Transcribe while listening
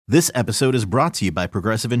This episode is brought to you by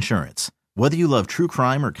Progressive Insurance. Whether you love true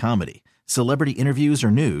crime or comedy, celebrity interviews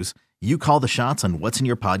or news, you call the shots on what's in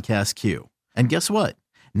your podcast queue. And guess what?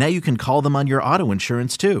 Now you can call them on your auto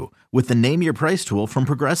insurance too with the Name Your Price tool from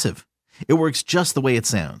Progressive. It works just the way it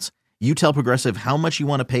sounds. You tell Progressive how much you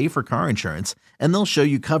want to pay for car insurance, and they'll show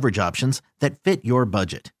you coverage options that fit your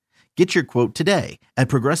budget. Get your quote today at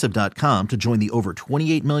Progressive.com to join the over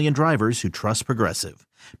 28 million drivers who trust Progressive.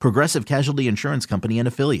 Progressive Casualty Insurance Company and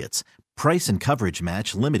Affiliates. Price and coverage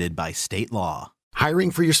match limited by state law. Hiring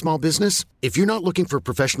for your small business? If you're not looking for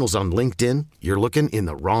professionals on LinkedIn, you're looking in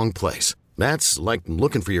the wrong place. That's like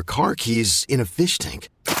looking for your car keys in a fish tank.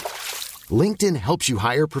 LinkedIn helps you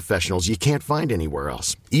hire professionals you can't find anywhere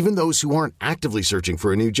else, even those who aren't actively searching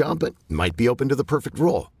for a new job but might be open to the perfect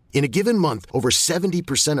role. In a given month, over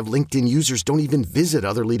 70% of LinkedIn users don't even visit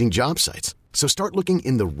other leading job sites. So start looking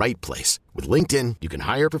in the right place. With LinkedIn, you can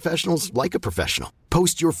hire professionals like a professional.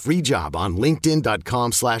 Post your free job on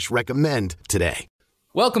linkedin.com/recommend today.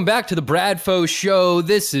 Welcome back to the Bradfo Show.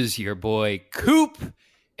 This is your boy, Coop.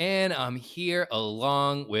 And I'm here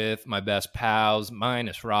along with my best pals,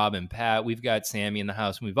 minus Rob and Pat. We've got Sammy in the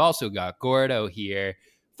house. And we've also got Gordo here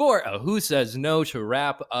for a Who Says No to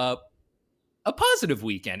wrap up a positive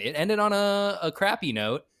weekend. It ended on a crappy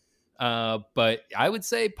note, but I would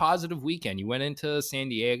say positive weekend. You went into San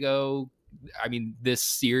Diego. I mean, this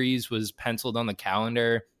series was penciled on the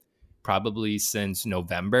calendar probably since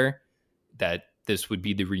November, that this would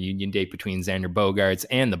be the reunion date between Xander Bogaerts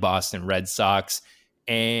and the Boston Red Sox.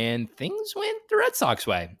 And things went the Red Sox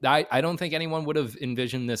way. I don't think anyone would have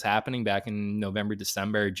envisioned this happening back in November,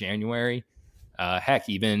 December, January, heck,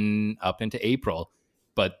 even up into April.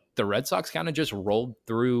 But the Red Sox kind of just rolled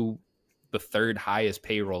through the third highest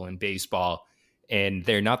payroll in baseball. And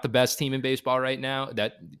they're not the best team in baseball right now.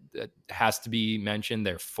 That has to be mentioned.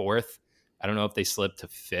 They're fourth. I don't know if they slipped to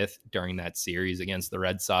fifth during that series against the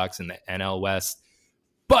Red Sox in the NL West.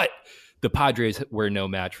 But the Padres were no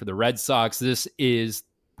match for the Red Sox. This is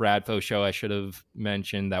Bradfo Show. I should have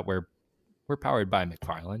mentioned that we're powered by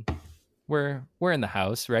McFarland. We're in the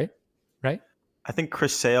house, right? Right? I think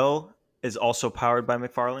Chris Sale is also powered by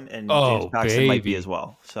McFarland, and James Paxton might be as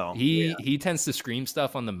well. So he tends to scream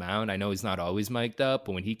stuff on the mound. I know he's not always mic'd up,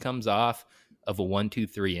 but when he comes off of a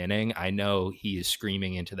 1-2-3 inning, I know he is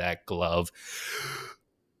screaming into that glove,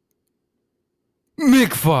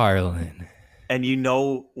 McFarland. And you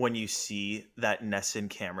know when you see that Nesson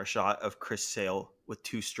camera shot of Chris Sale with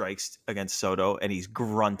 2 strikes against Soto and he's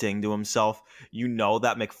grunting to himself, you know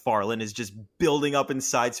that McFarland is just building up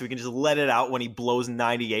inside so he can just let it out when he blows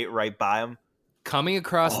 98 right by him. Coming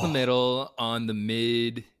across the middle on the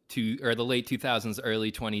late 2000s, early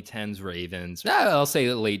 2010s Ravens. I'll say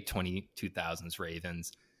the late 2000s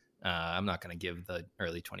Ravens. I'm not going to give the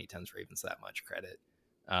early 2010s Ravens that much credit.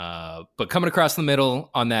 But coming across the middle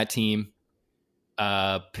on that team,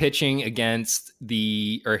 hitting against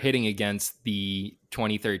the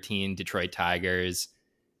 2013 Detroit Tigers,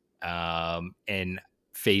 and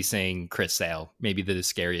facing Chris Sale, maybe the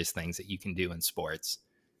scariest things that you can do in sports.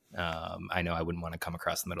 I know I wouldn't want to come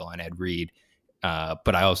across the middle on Ed Reed,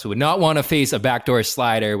 but I also would not want to face a backdoor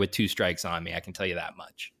slider with 2 strikes on me. I can tell you that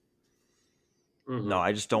much. No,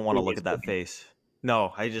 I just don't want to look at that face.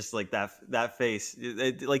 No, I just like that face.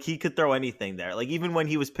 Like he could throw anything there. Like even when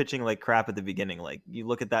he was pitching like crap at the beginning, like you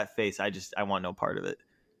look at that face, I want no part of it.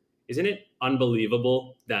 Isn't it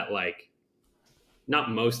unbelievable that like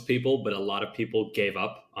not most people, but a lot of people gave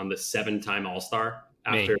up on the 7-time All-Star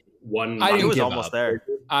after one? I was almost up. There.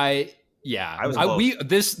 I was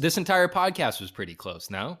close. This entire podcast was pretty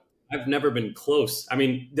close. No, I've never been close. I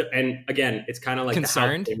mean, and again, it's kind of like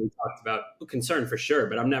concerned. We talked about concerned for sure,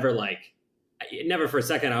 but I'm never like. Never for a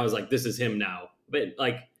second I was like, this is him now. But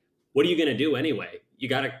like, what are you gonna do anyway?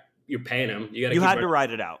 You're paying him. You had to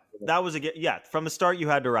ride it out. That was from the start you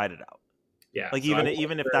had to ride it out. Yeah. Like so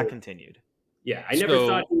even if that continued. Yeah, I never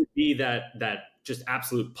thought he would be that just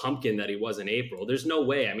absolute pumpkin that he was in April. There's no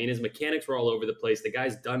way. I mean, his mechanics were all over the place. The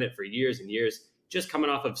guy's done it for years and years. Just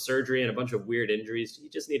coming off of surgery and a bunch of weird injuries, he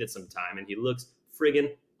just needed some time, and he looks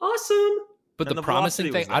friggin' awesome. But the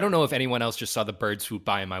promising thing, I don't know if anyone else just saw the bird swoop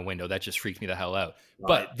by in my window. That just freaked me the hell out.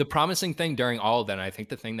 Right. But the promising thing during all of that, and I think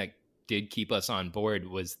the thing that did keep us on board,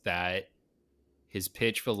 was that his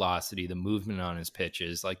pitch velocity, the movement on his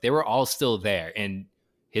pitches, like they were all still there. And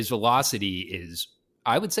his velocity is,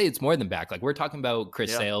 I would say it's more than back. Like we're talking about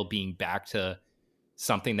Chris Sale being back to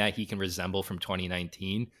something that he can resemble from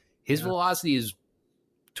 2019. His velocity is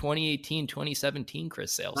 2018, 2017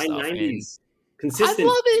 Chris Sale high stuff. 90s. Consistent. I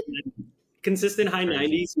love it. Consistent high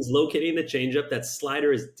 90s. He's locating the changeup. That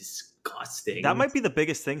slider is disgusting. That might be the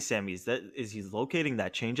biggest thing, Sammy, is he's locating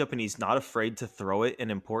that changeup and he's not afraid to throw it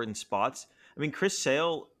in important spots. I mean, Chris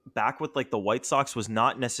Sale back with like the White Sox was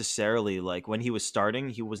not necessarily like when he was starting,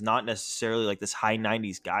 he was not necessarily like this high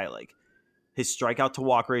 90s guy. Like his strikeout to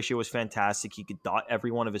walk ratio was fantastic. He could dot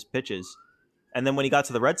every one of his pitches. And then when he got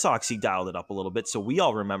to the Red Sox, he dialed it up a little bit. So we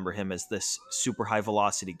all remember him as this super high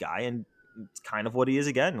velocity guy. And it's kind of what he is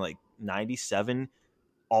again, like 97,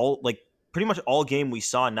 all like pretty much all game we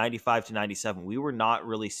saw 95 to 97. We were not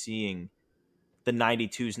really seeing the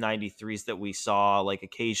 92s, 93s that we saw like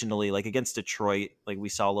occasionally, like against Detroit, like we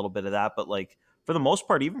saw a little bit of that. But like for the most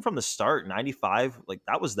part, even from the start, 95, like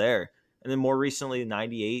that was there. And then more recently,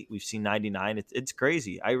 98, we've seen 99. It's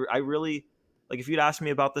crazy. I really, like if you'd asked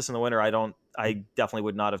me about this in the winter, I definitely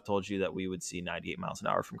would not have told you that we would see 98 miles an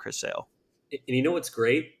hour from Chris Sale. And you know what's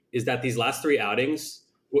great is that these last 3 outings,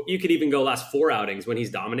 well, you could even go last 4 outings when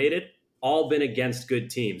he's dominated, all been against good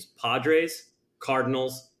teams. Padres,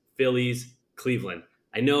 Cardinals, Phillies, Cleveland.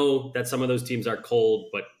 I know that some of those teams are cold,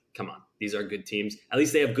 but come on, these are good teams. At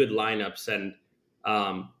least they have good lineups. And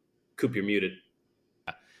Coop, you're muted.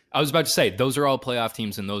 I was about to say, those are all playoff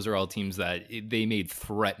teams, and those are all teams that they made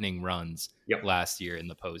threatening runs last year in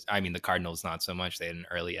the post. I mean, the Cardinals, not so much. They had an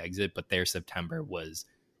early exit, but their September was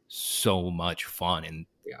so much fun. And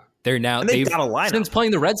they're now, and they've got a lineup. Since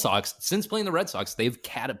playing the Red Sox, they've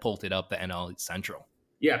catapulted up the NL Central.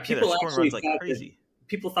 Yeah, people actually thought like crazy.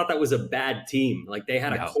 People thought that was a bad team. Like they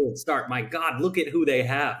had a cold start. My God, look at who they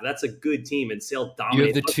have. That's a good team. And Sale dominated.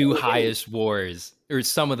 You have the 2 highest WARs, or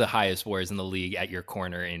some of the highest WARs in the league at your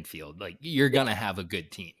corner infield. Like you're going to have a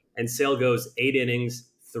good team. And Sale goes 8 innings,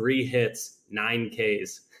 3 hits, 9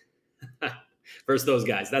 Ks. Versus those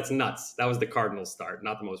guys. That's nuts. That was the Cardinals start,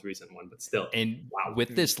 not the most recent one, but still. And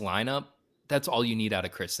with this lineup, that's all you need out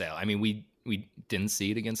of Chris Sale. I mean, we didn't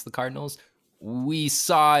see it against the Cardinals. We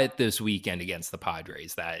saw it this weekend against the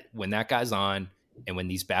Padres that when that guy's on and when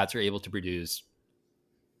these bats are able to produce,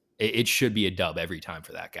 it should be a dub every time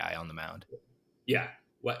for that guy on the mound. Yeah.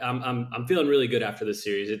 Well, I'm feeling really good after this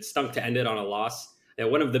series. It stunk to end it on a loss.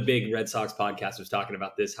 And one of the big Red Sox podcasts was talking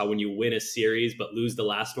about this, how when you win a series but lose the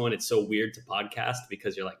last one, it's so weird to podcast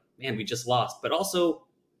because you're like, man, we just lost. But also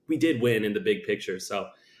we did win in the big picture. So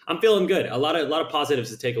I'm feeling good. A lot of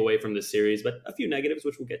positives to take away from this series, but a few negatives,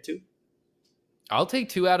 which we'll get to. I'll take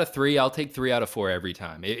 2 out of 3. I'll take 3 out of 4 every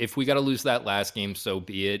time. If we got to lose that last game, so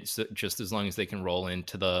be it. So just as long as they can roll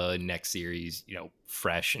into the next series,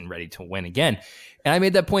 fresh and ready to win again. And I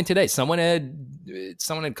made that point today. Someone had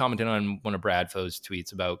commented on one of Bradfo's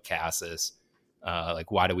tweets about Cassis.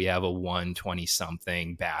 Like, why do we have a 120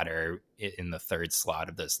 something batter in the third slot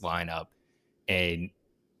of this lineup? And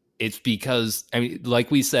it's because, I mean,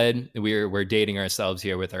 like we said, we're dating ourselves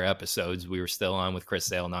here with our episodes. We were still on with Chris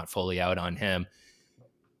Sale, not fully out on him.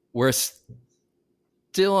 We're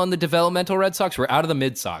still on the developmental Red Sox. We're out of the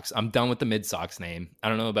Mid Sox. I'm done with the Mid Sox name. I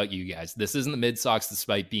don't know about you guys. This isn't the Mid Sox,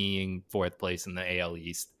 despite being 4th place in the AL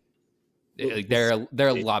East. They're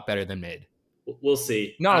a lot better than Mid. We'll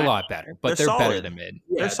see. Not a lot better, but they're better than Mid.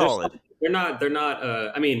 Yeah, they're solid. They're not.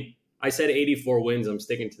 I mean, I said 84 wins. I'm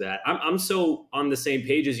sticking to that. I'm so on the same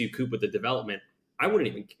page as you, Coop, with the development. I wouldn't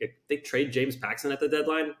even. If they trade James Paxton at the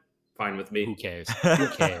deadline, fine with me. Who cares? Who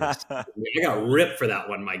cares? I got ripped for that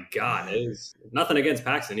one. My God, it was nothing against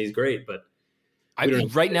Paxton. He's great, but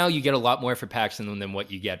right now you get a lot more for Paxton than what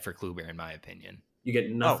you get for Kluber, in my opinion. You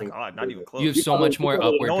get nothing. Oh God, not even close. You have so much more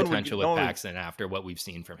upward potential with Paxton after what we've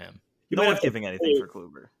seen from him. No one's giving anything for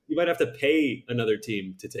Kluber. You might have to pay another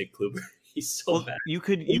team to take Kluber. He's so bad. You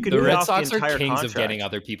could. The Red Sox are kings of getting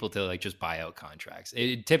other people to like just buy out contracts.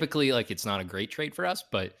 Typically, it's not a great trade for us,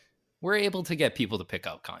 but we're able to get people to pick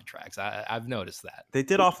up contracts. I've noticed that. They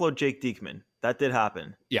did offload Jake Diekman. That did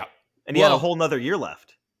happen. Yeah, and he had a whole nother year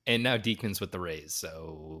left. And now Diekman's with the Rays,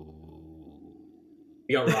 so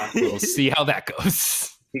he got rocked. We'll see how that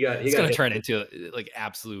goes. He's going to turn into like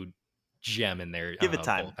absolute gem in there. Give it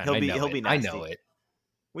time. Bullpen. He'll be nasty. I know it.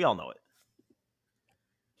 We all know it.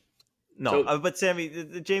 No, but Sammy,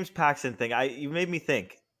 the James Paxton thing, you made me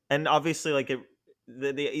think. And obviously, like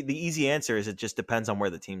the easy answer is it just depends on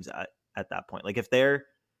where the team's at that point. Like if they're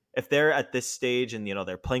at this stage and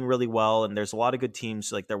they're playing really well and there's a lot of good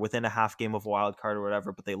teams, like they're within a half game of a wild card or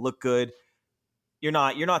whatever, but they look good. You're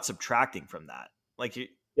not subtracting from that. Like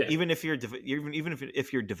even if you're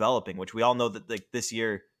developing, which we all know that like this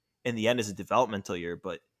year in the end is a developmental year,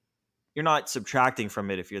 but you're not subtracting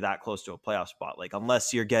from it if you're that close to a playoff spot. Like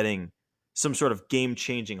unless you're getting some sort of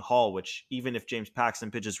game-changing haul, which even if James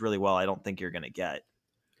Paxton pitches really well, I don't think you're going to get.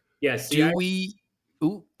 Yes. Go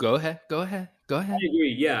ahead. I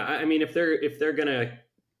agree. Yeah. I mean, if they're going to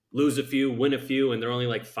lose a few, win a few, and they're only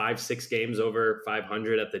like 5-6 games over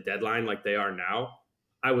 500 at the deadline like they are now,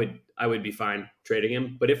 I would be fine trading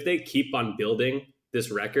him. But if they keep on building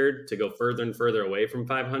this record to go further and further away from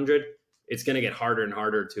 500, it's going to get harder and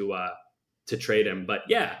harder to trade him. But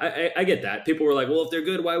yeah, I get that. People were like, well, if they're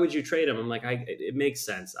good, why would you trade him? I'm like, it makes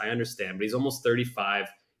sense. I understand, but he's almost 35.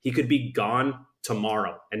 He could be gone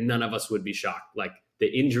tomorrow and none of us would be shocked. Like the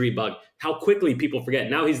injury bug, how quickly people forget.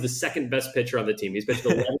 Now he's the second best pitcher on the team. He's pitched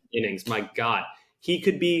 11 innings. My God, he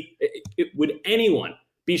could be, would anyone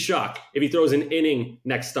be shocked if he throws an inning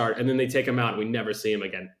next start and then they take him out and we never see him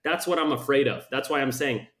again? That's what I'm afraid of. That's why I'm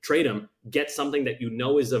saying trade him, get something that you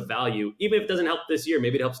know is of value. Even if it doesn't help this year,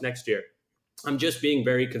 maybe it helps next year. I'm just being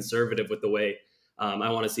very conservative with the way I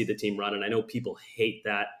want to see the team run. And I know people hate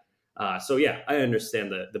that. So yeah, I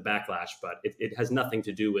understand the backlash, but it has nothing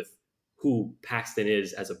to do with who Paxton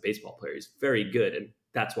is as a baseball player. He's very good. And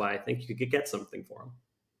that's why I think you could get something for him.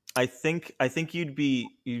 I think you'd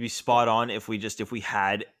be spot on if we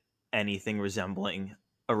had anything resembling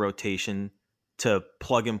a rotation to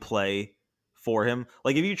plug and play for him.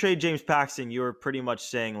 Like if you trade James Paxton, you were pretty much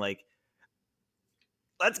saying like,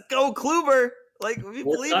 let's go Kluber. Like we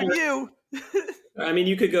believe in you. I mean,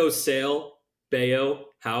 you could go Sale, Bayo,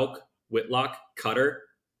 Houck, Whitlock, Cutter,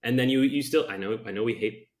 and then you still. I know we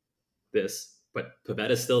hate this, but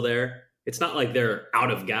Pavetta's still there. It's not like they're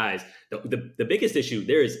out of guys. The biggest issue,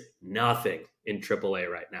 there is nothing in AAA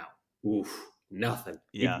right now. Oof, nothing.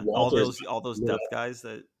 Yeah, all those depth guys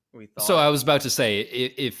that we thought. So I was about to say,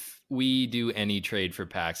 if we do any trade for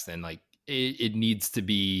Paxton, like it needs to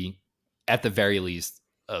be at the very least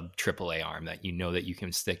a AAA arm that you know that you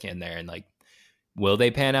can stick in there and like, will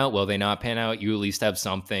they pan out? Will they not pan out? You at least have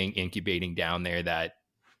something incubating down there that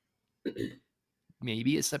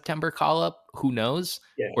maybe a September call up, who knows?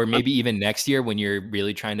 Yeah. Or maybe even next year when you're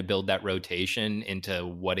really trying to build that rotation into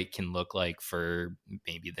what it can look like for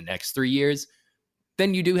maybe the next 3 years,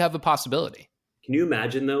 then you do have a possibility. Can you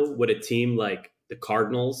imagine though, what a team like the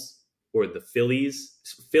Cardinals or the Phillies,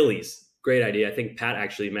 great idea. I think Pat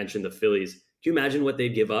actually mentioned the Phillies. Can you imagine what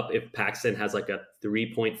they'd give up if Paxton has like a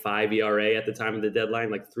 3.5 ERA at the time of the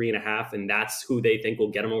deadline, like 3.5, and that's who they think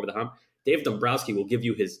will get him over the hump? Dave Dombrowski will give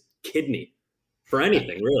you his kidney for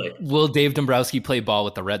anything, really. Will Dave Dombrowski play ball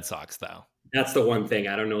with the Red Sox, though? That's the one thing.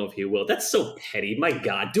 I don't know if he will. That's so petty. My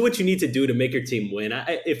God, do what you need to do to make your team win.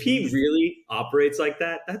 If he really operates like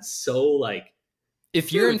that, that's so like.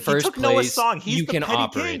 If you're in first place, you can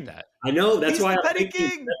operate that. I know. That's why I'm petty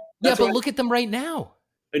king. Yeah, but look at them right now.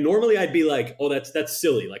 And normally I'd be like, oh, that's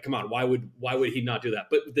silly. Like, come on, why would he not do that?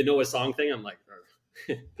 But the Noah Song thing, I'm like,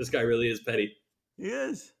 oh, this guy really is petty. He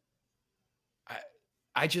is.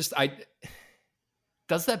 I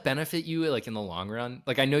does that benefit you like in the long run?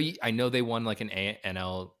 Like I know they won like an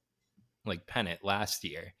NL like pennant last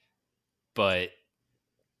year, but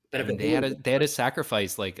I mean, they had to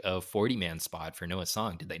sacrifice like a 40-man spot for Noah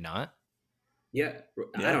Song, did they not? Yeah.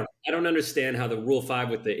 I don't understand how the Rule 5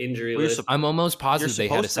 with the injury list. I'm almost positive they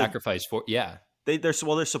had to sacrifice for. Yeah, they're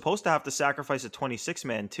supposed to have to sacrifice a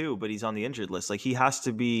 26-man too, but he's on the injured list. Like he has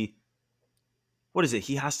to be. What is it?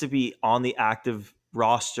 He has to be on the active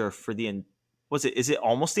roster for the. Is it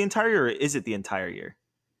almost the entire year, or is it the entire year?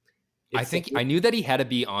 I knew that he had to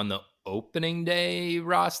be on the opening day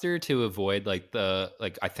roster to avoid I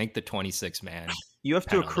think the 26-man. You have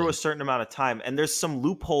to accrue a certain amount of time, and there's some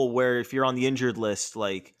loophole where if you're on the injured list,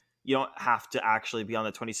 like you don't have to actually be on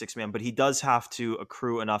the 26-man, but he does have to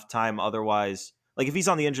accrue enough time. Otherwise, like if he's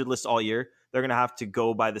on the injured list all year, they're going to have to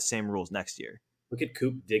go by the same rules next year. Look at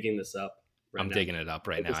Coop digging this up. I'm digging it up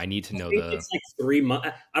right now. I need to know it's like 3 months.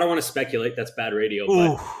 I don't want to speculate. That's bad radio.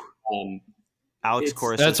 But, Alex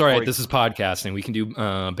Corus. That's all right. This is podcasting. We can do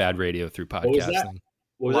bad radio through podcasting.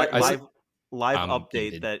 What was that? Live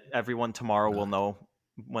update that everyone tomorrow will know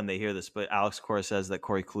when they hear this. But Alex Corus says that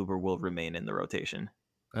Corey Kluber will remain in the rotation.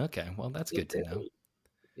 Okay, well that's good to know.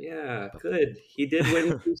 Yeah, good. He did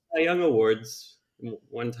win 2 Cy Young awards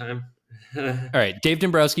one time. All right, Dave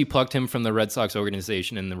Dombrowski plucked him from the Red Sox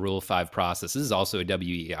organization in the Rule 5 process. This is also a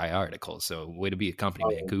WEI article, so way to be a company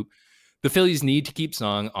man, Coop. The Phillies need to keep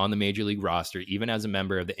Song on the major league roster, even as a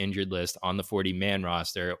member of the injured list on the 40-man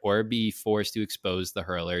roster, or be forced to expose the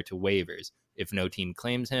hurler to waivers. If no team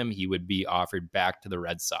claims him, he would be offered back to the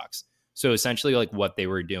Red Sox. So essentially, like what they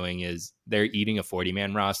were doing is they're eating a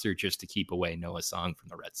 40-man roster just to keep away Noah Song from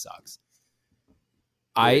the Red Sox.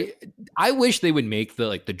 I wish they would make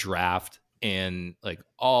the draft and like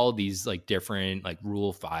all these like different like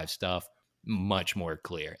Rule 5 stuff much more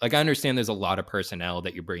clear. Like I understand there's a lot of personnel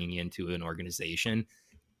that you're bringing into an organization,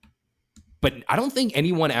 but I don't think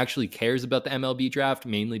anyone actually cares about the MLB draft,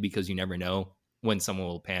 mainly because you never know when someone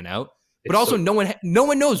will pan out. But also, no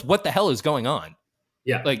one knows what the hell is going on.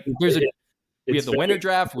 Yeah, like we have the winter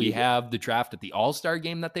draft, we have the draft at the All-Star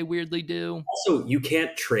game that they weirdly do. Also, you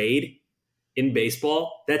can't trade in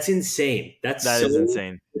baseball. That's insane. That is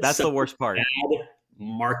insane. That's the worst part. Bad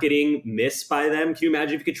marketing miss by them. Can you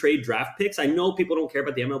imagine if you could trade draft picks? I know people don't care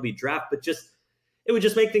about the MLB draft, but it would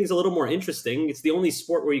just make things a little more interesting. It's the only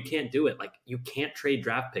sport where you can't do it. Like, you can't trade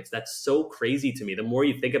draft picks. That's so crazy to me. The more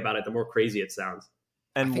you think about it, the more crazy it sounds.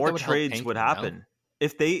 And more trades would happen.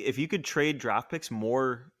 If you could trade draft picks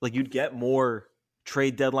more, like, you'd get more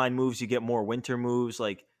trade deadline moves, you get more winter moves.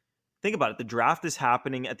 Like, think about it. The draft is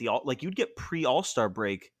happening at you'd get pre-All-Star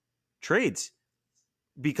break trades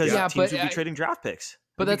because teams would be trading draft picks.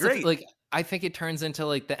 But that's great. I think it turns into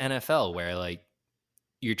like the NFL where like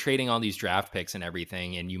you're trading all these draft picks and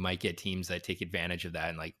everything, and you might get teams that take advantage of that.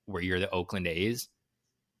 And like where you're the Oakland A's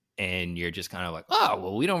and you're just kind of like, oh,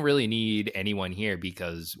 well, we don't really need anyone here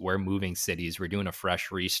because we're moving cities. We're doing a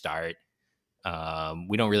fresh restart.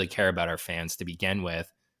 We don't really care about our fans to begin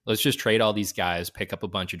with. Let's just trade all these guys, pick up a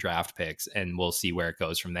bunch of draft picks, and we'll see where it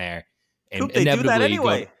goes from there. And Coop, they do that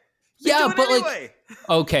anyway. Like,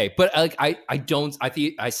 okay, but like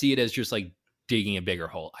I see it as just like digging a bigger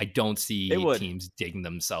hole. I don't see teams digging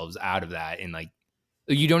themselves out of that, and like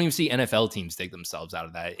you don't even see NFL teams dig themselves out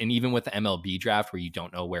of that. And even with the MLB draft, where you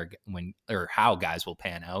don't know when or how guys will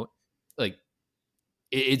pan out, like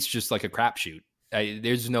it's just like a crapshoot.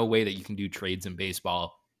 There's no way that you can do trades in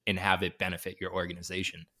baseball and have it benefit your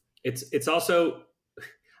organization. It's also,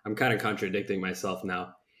 I'm kind of contradicting myself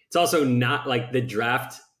now. It's also not like the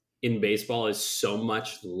draft in baseball is so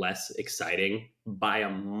much less exciting by a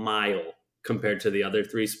mile compared to the other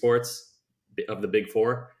three sports of the big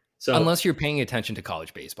four. So unless you're paying attention to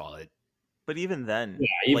college baseball, but even then,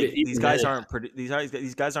 these guys aren't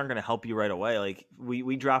going to help you right away. Like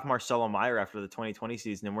we draft Marcelo Meyer after the 2020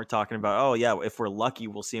 season, and we're talking about, oh yeah, if we're lucky,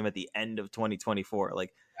 we'll see him at the end of 2024.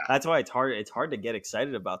 Like that's why it's hard. It's hard to get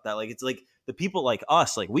excited about that. Like it's like the people like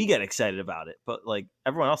us, like we get excited about it, but like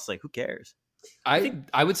everyone else, like who cares?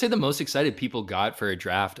 I would say the most excited people got for a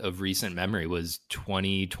draft of recent memory was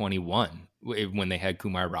 2021 when they had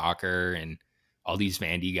Kumar Rocker and all these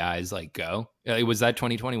Vandy guys like go. Was that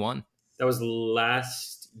 2021? That was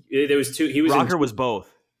last. There was two. He was Rocker was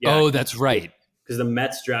both. Yeah, oh, that's right. Because the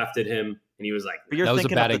Mets drafted him, and he was like, that was a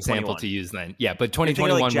bad example to use then. Yeah, but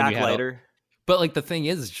 2021 like Jack Leiter. But like the thing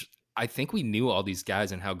is, I think we knew all these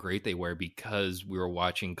guys and how great they were because we were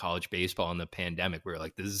watching college baseball in the pandemic. We were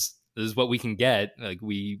like, this is what we can get. Like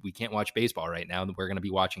we can't watch baseball right now. We're going to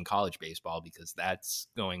be watching college baseball because that's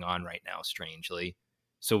going on right now, strangely.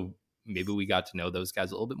 So maybe we got to know those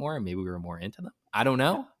guys a little bit more, and maybe we were more into them. I don't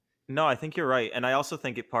know. No, I think you're right. And I also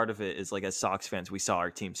think part of it is like as Sox fans, we saw our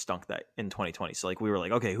team stunk that in 2020. So like we were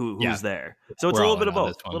like, okay, who's there? So it's a little bit of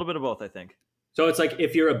both. A little bit of both, I think. So it's like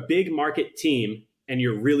if you're a big market team and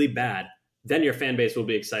you're really bad, then your fan base will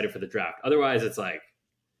be excited for the draft. Otherwise, it's like,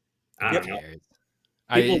 I don't know.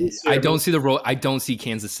 I don't see I don't see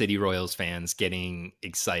Kansas City Royals fans getting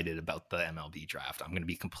excited about the MLB draft. I'm going to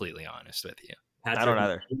be completely honest with you. Patrick I don't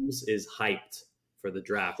either. Mahomes is hyped for the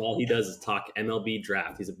draft. All he does is talk MLB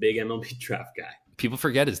draft. He's a big MLB draft guy. People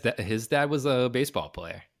forget his dad was a baseball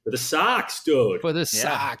player. For the Sox, dude. For the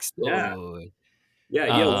Sox, dude.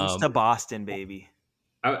 Yeah. To Boston, baby.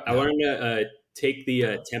 I wanted to take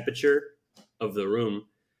the temperature of the room.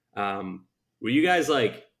 Were you guys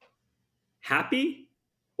like happy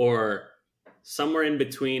or somewhere in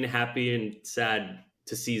between happy and sad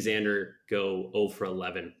to see Xander go 0 for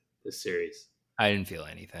 11 this series? I didn't feel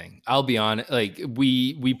anything. I'll be honest. Like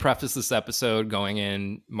we prefaced this episode going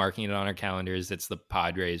in, marking it on our calendars. It's the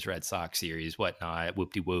Padres Red Sox series, whatnot,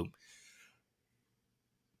 whoop-de-whoop.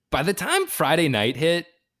 By the time Friday night hit,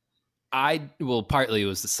 partly it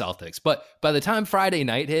was the Celtics, but by the time Friday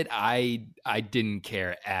night hit, I didn't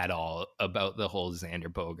care at all about the whole Xander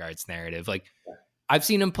Bogaerts narrative. Like I've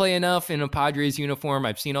seen him play enough in a Padres uniform.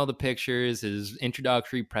 I've seen all the pictures, his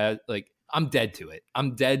introductory press, like I'm dead to it.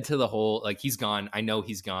 I'm dead to the whole, like he's gone. I know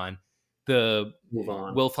he's gone.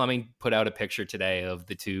 Will Fleming put out a picture today of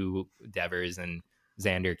the two Devers and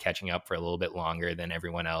Xander catching up for a little bit longer than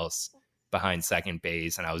everyone else behind second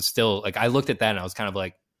base. And I was still like, I looked at that and I was kind of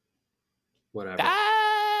like, whatever.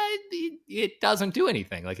 It doesn't do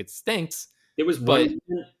anything. Like it stinks. It was, but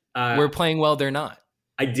we're playing well. They're not.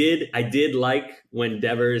 I did like when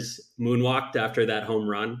Devers moonwalked after that home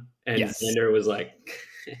run, and Xander was like,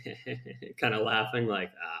 kind of laughing,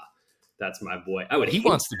 like, that's my boy.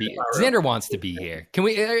 Xander wants to be here. Can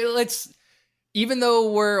we? Even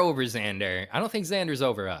though we're over Xander, I don't think Xander's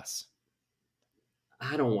over us.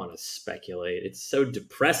 I don't want to speculate. It's so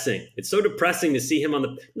depressing. It's so depressing to see him on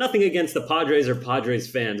the, nothing against the Padres or Padres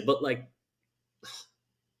fans, but like,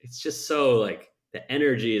 it's just so like the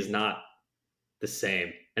energy is not the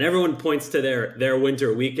same. And everyone points to their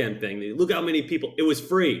winter weekend thing. Look how many people, it was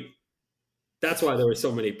free. That's why there were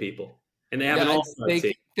so many people. And they have an all-star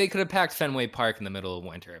team. They could have packed Fenway Park in the middle of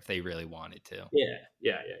winter if they really wanted to.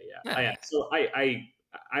 Yeah. So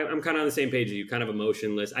I'm kind of on the same page as you, kind of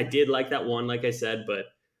emotionless. I did like that one, like I said, but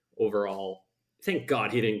overall, thank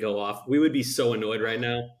God he didn't go off. We would be so annoyed right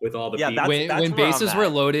now with all the people. When bases were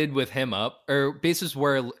loaded with him up, or bases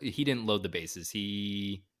were, he didn't load the bases.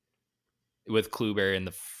 With Kluber in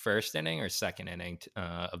the first inning or second inning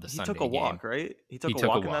of the Sunday game. He took a walk, right? He took a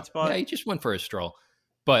walk in that spot? Yeah, he just went for a stroll.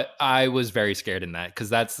 But I was very scared in that because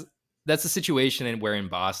that's a situation where in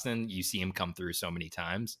Boston, you see him come through so many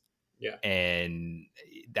times. Yeah. And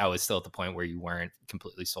that was still at the point where you weren't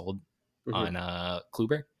completely sold on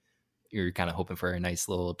Kluber. You're kind of hoping for a nice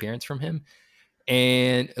little appearance from him.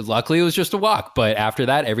 And luckily it was just a walk. But after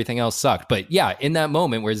that, everything else sucked. But yeah, in that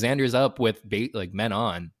moment where Xander's up with men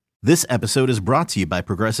on. This episode is brought to you by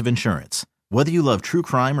Progressive Insurance. Whether you love true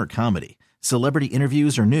crime or comedy, celebrity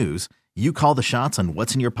interviews or news, you call the shots on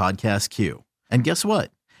what's in your podcast queue. And guess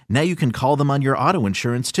what? Now you can call them on your auto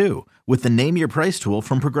insurance too with the Name Your Price tool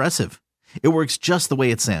from Progressive. It works just the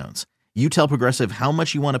way it sounds. You tell Progressive how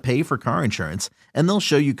much you want to pay for car insurance, and they'll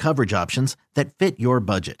show you coverage options that fit your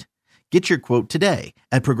budget. Get your quote today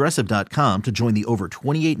at Progressive.com to join the over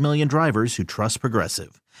 28 million drivers who trust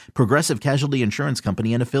Progressive. Progressive Casualty Insurance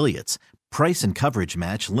Company and Affiliates. Price and coverage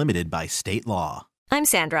match limited by state law. I'm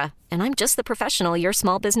Sandra, and I'm just the professional your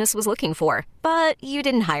small business was looking for. But you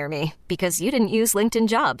didn't hire me because you didn't use LinkedIn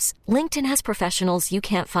Jobs. LinkedIn has professionals you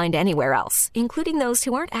can't find anywhere else, including those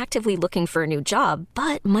who aren't actively looking for a new job,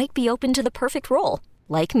 but might be open to the perfect role,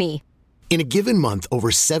 like me. In a given month, over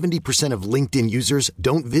 70% of LinkedIn users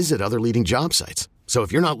don't visit other leading job sites. So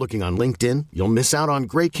if you're not looking on LinkedIn, you'll miss out on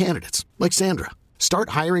great candidates like Sandra.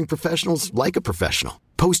 Start hiring professionals like a professional.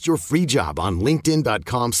 Post your free job on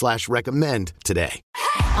linkedin.com/recommend today.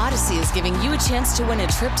 Odyssey is giving you a chance to win a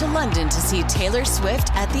trip to London to see Taylor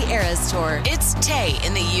Swift at the Eras Tour. It's Tay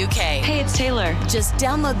in the UK. Hey, it's Taylor. Just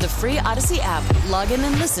download the free Odyssey app, log in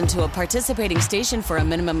and listen to a participating station for a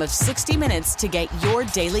minimum of 60 minutes to get your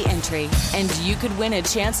daily entry. And you could win a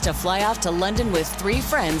chance to fly off to London with 3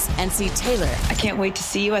 friends and see Taylor. I can't wait to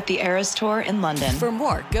see you at the Eras Tour in London. For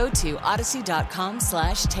more, go to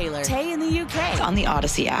odyssey.com/Taylor. Tay in the UK. It's on the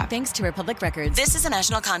Odyssey app. Thanks to Republic Records. This is a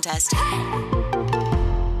national contest.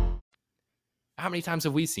 How many times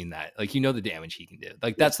have we seen that? Like, the damage he can do.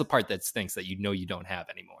 Like, that's the part that stinks that you don't have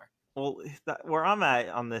anymore. Well, where I'm at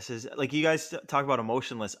on this is, like, you guys talk about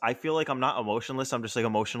emotionless. I feel like I'm not emotionless. I'm just, like,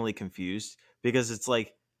 emotionally confused because it's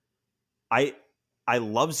like, I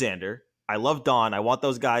love Xander. I love Don. I want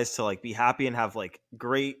those guys to, like, be happy and have, like,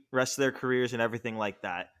 great rest of their careers and everything like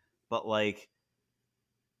that. But, like,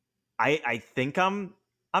 I think I'm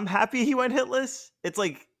happy he went hitless. It's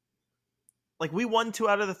like we won 2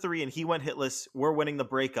 out of the 3 and he went hitless. We're winning the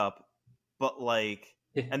breakup, but like,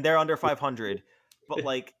 and they're under 500, but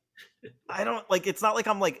like, I don't like, it's not like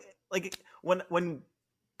I'm like when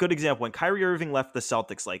good example, when Kyrie Irving left the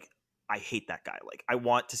Celtics, like I hate that guy. Like I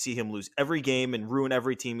want to see him lose every game and ruin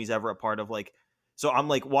every team he's ever a part of. Like, so I'm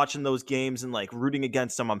like watching those games and like rooting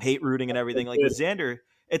against him. I'm hate rooting and everything. Like with Xander,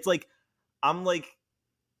 it's like, I'm like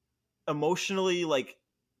emotionally like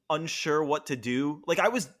unsure what to do. Like I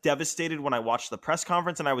was devastated when I watched the press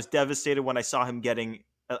conference and I was devastated when I saw him getting,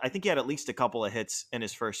 I think he had at least a couple of hits in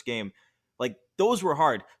his first game. Like those were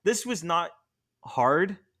hard. This was not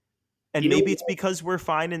hard. And maybe it's because we're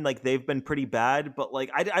fine and like they've been pretty bad, but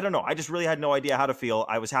like I don't know. I just really had no idea how to feel.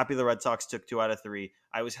 I was happy the Red Sox took 2 out of 3.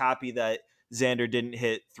 I was happy that Xander didn't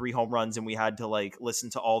hit 3 home runs and we had to like listen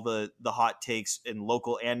to all the hot takes in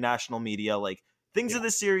local and national media. Like things in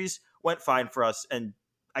this series went fine for us, and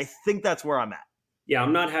I think that's where I'm at. Yeah,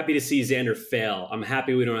 I'm not happy to see Xander fail. I'm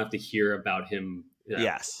happy we don't have to hear about him in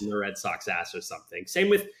the Red Sox ass or something. Same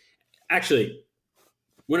with, actually,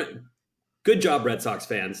 good job, Red Sox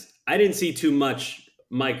fans. I didn't see too much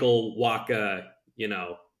Michael Wacha,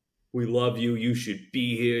 we love you. You should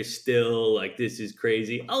be here still. Like, this is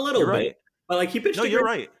crazy. A little bit. Right. But, like, he pitched. No, you're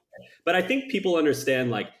right. But I think people understand,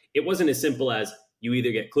 like, it wasn't as simple as you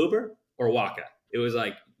either get Kluber or Wacha. It was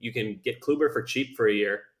like, you can get Kluber for cheap for a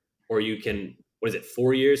year, or you can,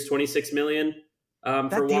 4 years, $26 million?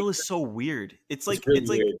 That deal is so weird. It's like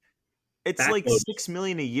 $6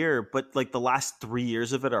 million a year, but like the last 3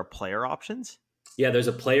 years of it are player options. Yeah, there's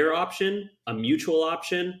a player option, a mutual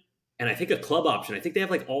option, and I think a club option. I think they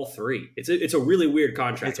have like all three. It's a really weird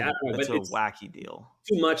contract. It's a wacky deal.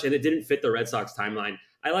 Too much, and it didn't fit the Red Sox timeline.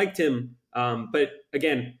 I liked him, but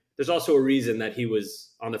again, there's also a reason that he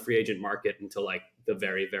was on the free agent market until like the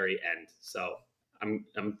very, very end. So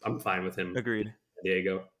I'm fine with him. Agreed.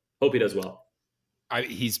 Diego. Hope he does well.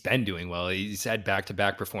 He's been doing well. He's had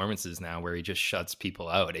back-to-back performances now where he just shuts people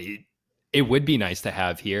out. It would be nice to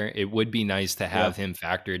have here. It would be nice to have him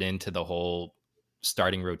factored into the whole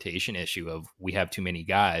starting rotation issue of we have too many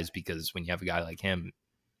guys, because when you have a guy like him,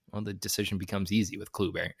 well, the decision becomes easy with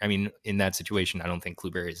Kluber. I mean, in that situation, I don't think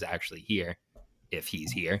Kluber is actually here if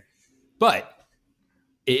he's here, but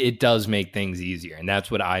it does make things easier. And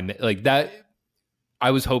that's what I like that.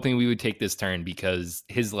 I was hoping we would take this turn because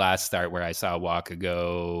his last start where I saw Waka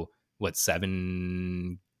go,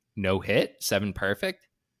 7 no-hit, 7 perfect.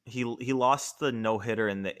 He lost the no-hitter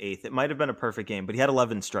in the 8th. It might have been a perfect game, but he had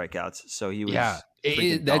 11 strikeouts, so he was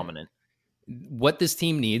dominant. What this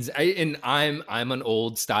team needs, I'm an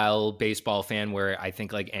old style baseball fan where I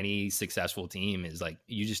think like any successful team is like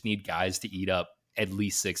you just need guys to eat up at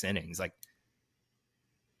least 6 innings. Like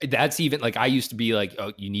that's even like I used to be like,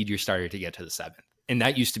 oh, you need your starter to get to the 7th. And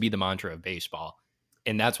that used to be the mantra of baseball.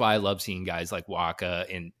 And that's why I love seeing guys like Waka,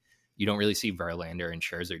 and you don't really see Verlander and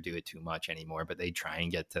Scherzer do it too much anymore, but they try and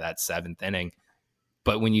get to that 7th inning.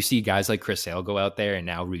 But when you see guys like Chris Sale go out there and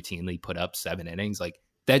now routinely put up 7 innings, like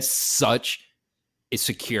that's such a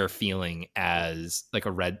secure feeling as like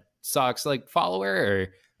a Red Sox like follower or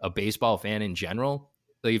a baseball fan in general.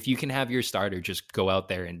 Like if you can have your starter just go out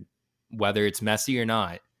there and whether it's messy or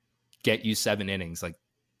not, get you 7 innings, like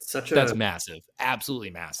that's massive, absolutely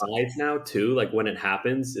massive. 5 now too. Like when it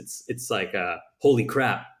happens, it's like holy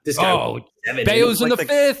crap! This guy. Bayo's in the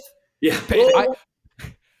 5th. Yeah,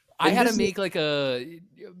 I had to make like a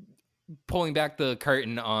pulling back the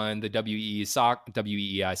curtain on the WEEI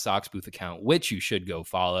Sox booth account, which you should go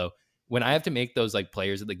follow. When I have to make those like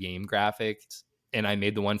players of the game graphics, and I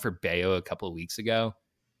made the one for Bayo a couple of weeks ago.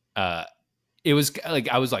 It was like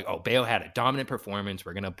I was like, oh, Bayo had a dominant performance.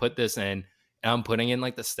 We're gonna put this in. And I'm putting in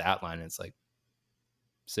like the stat line. It's like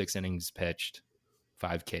 6 innings pitched,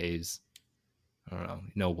 5 Ks. I don't know,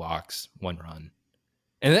 no walks, 1 run.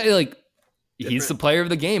 And then, like he's the player of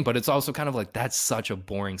the game, but it's also kind of like that's such a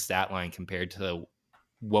boring stat line compared to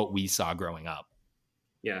what we saw growing up.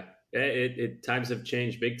 Yeah, times have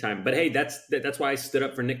changed big time. But hey, that's why I stood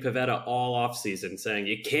up for Nick Pivetta all offseason, saying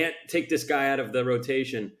you can't take this guy out of the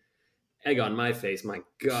rotation. Egg on my face. My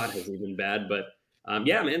God, has he been bad, but.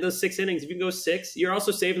 Yeah, man, those 6 innings, if you can go 6, you're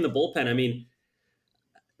also saving the bullpen. I mean,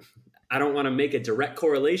 I don't want to make a direct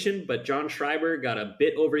correlation, but John Schreiber got a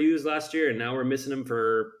bit overused last year, and now we're missing him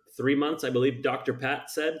for 3 months, I believe Dr.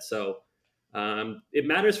 Pat said. So it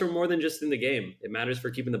matters for more than just in the game. It matters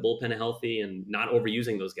for keeping the bullpen healthy and not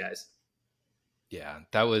overusing those guys. Yeah,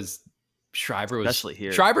 that was Schreiber was especially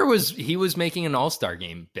here. Schreiber was making an all-star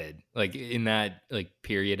game bid, like in that like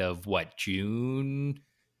period of June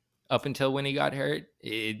up until when he got hurt.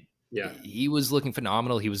 He was looking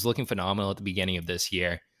phenomenal. He was looking phenomenal at the beginning of this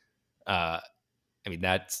year. I mean,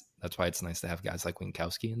 that's why it's nice to have guys like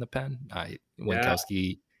Winkowski in the pen.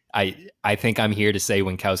 Winkowski, I think I'm here to say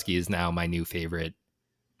Winkowski is now my new favorite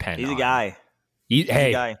pen. He's a guy.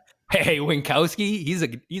 Hey, Winkowski,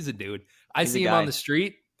 he's a dude. I see him on the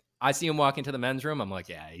street. I see him walk into the men's room. I'm like,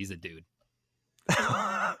 yeah, he's a dude.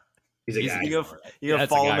 He's a guy. You gonna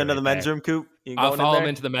follow him into the men's room, Coop? I'll follow him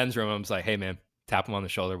into the men's room. I'm just like, hey man, tap him on the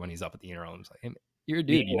shoulder when he's up at the interim. I'm just like, hey man, you're a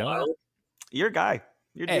dude, you know? You're a guy.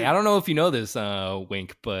 Hey, I don't know if you know this,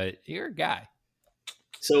 Wink, but you're a guy.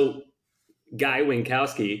 So, Guy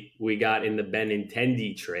Winkowski, we got in the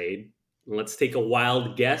Benintendi trade. Let's take a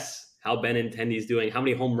wild guess how Benintendi's doing. How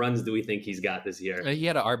many home runs do we think he's got this year? He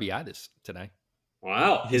had an RBI today.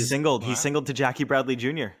 Wow. He singled to Jackie Bradley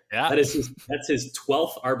Jr. Yeah. That's his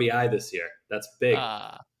 12th RBI this year. That's big.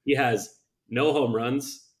 He has no home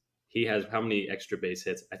runs. He has how many extra base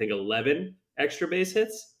hits? I think 11 extra base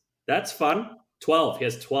hits. That's fun. 12. He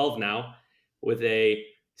has 12 now with a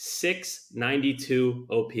 692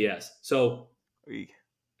 OPS. So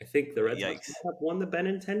I think the Red Sox have won the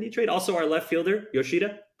Benintendi trade. Also, our left fielder,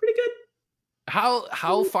 Yoshida, pretty good.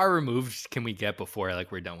 How far removed can we get before like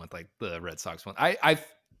we're done with like the Red Sox one? I've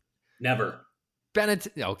never.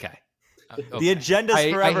 Okay. The agenda's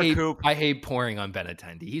forever, Coop. I hate pouring on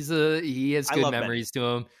Benintendi. He has good memories to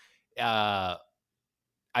him. I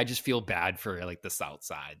just feel bad for like the South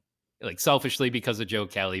Side, like selfishly because of Joe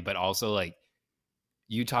Kelly, but also like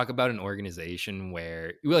you talk about an organization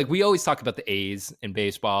where like we always talk about the A's in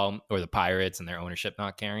baseball or the Pirates and their ownership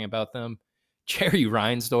not caring about them. Jerry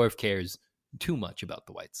Reinsdorf cares too much about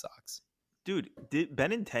the White Sox. Dude,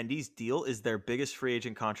 Benintendi's deal is their biggest free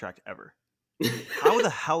agent contract ever. How the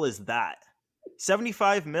hell is that?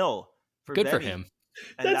 75 mil for Good for Benny. him.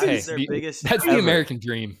 And That's that is their biggest. That's the ever. American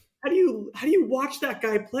dream. How do you watch that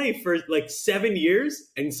guy play for like 7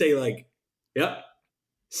 years and say like, yep,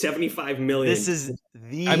 75 million? This is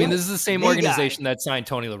the. I mean, this is the same the organization guy. that signed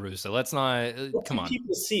Tony La Russa. Let's not come on.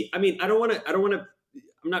 People see. I mean, I don't want to.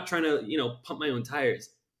 I'm not trying to pump my own tires.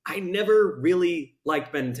 I never really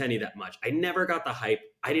liked Benintendi that much. I never got the hype.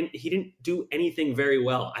 He didn't do anything very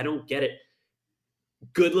well. I don't get it.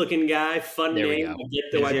 Good looking guy, fun There we name. go. I get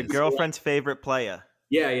He's the your girlfriend's favorite player.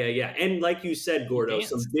 Yeah. And like you said, Gordo, Dance.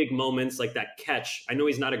 some big moments like that catch. I know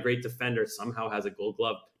he's not a great defender, somehow has a gold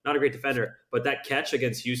glove. Not a great defender, but that catch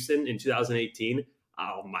against Houston in 2018,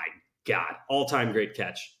 oh my God. All-time great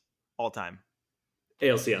catch. All time.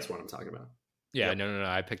 ALCS one I'm talking about. Yeah, Yep. no.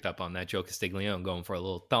 I picked up on that. Joe Castiglione going for a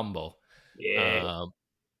little tumble. Yeah. Um,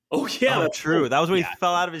 Oh, yeah. Oh, that's true. That was when Yeah. he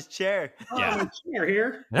fell out of his chair. Yeah. I'm a chair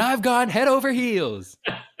here. and I've gone head over heels.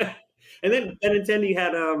 And then Benintendi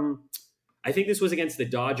had, I think this was against the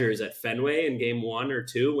Dodgers at Fenway in game 1 or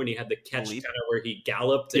 2 when he had the catch Leap. kind of where he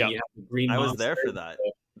galloped and Yeah. you had the green I was monster. there for that.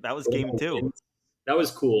 That was game 2. That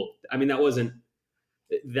was cool. I mean, that was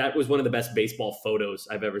one of the best baseball photos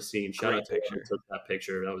I've ever seen. Shout Great out to whoever picture. took that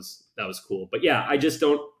picture. That was cool. But yeah, I've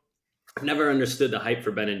never understood the hype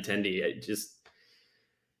for Benintendi.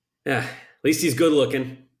 At least he's good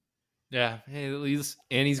looking. Yeah,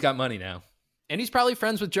 he's got money now. And he's probably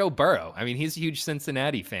friends with Joe Burrow. I mean, he's a huge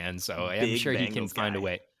Cincinnati fan, so I'm Big sure he can Bengals find a guy.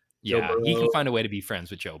 way. Joe Yeah, he can Burrow. find a way to be friends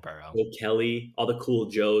with Joe Burrow. Will Kelly, all the cool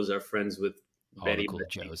Joes are friends with All Benny the cool Butt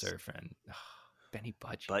Joes Cheeks. are a friend. Benny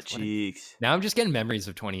Butt Cheeks. Butt What a- cheeks. Now I'm just getting memories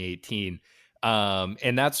of 2018.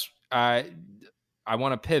 And that's I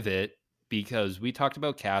want to pivot because we talked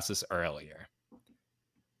about Cassis earlier.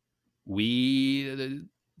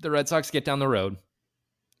 The Red Sox get down the road.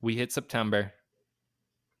 We hit September.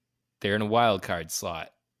 They're in a wild card slot.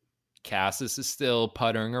 Cassis is still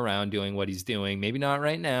puttering around doing what he's doing. Maybe not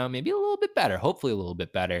right now. Maybe a little bit better. Hopefully a little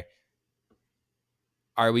bit better.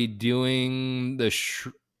 Are we doing the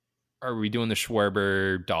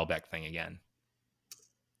Schwarber Dahlbeck thing again?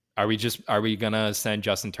 Are we gonna send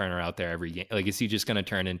Justin Turner out there every game? Like, is he just gonna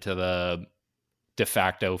turn into the de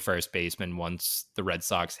facto first baseman once the Red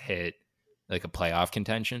Sox hit like a playoff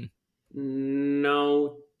contention?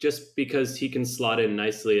 No, just because he can slot in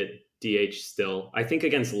nicely at DH still. I think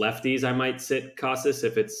against lefties, I might sit Casas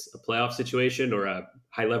if it's a playoff situation or a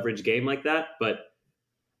high leverage game like that. But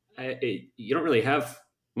you don't really have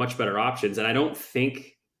much better options. And I don't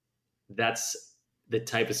think that's the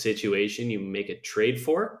type of situation you make a trade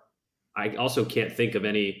for. I also can't think of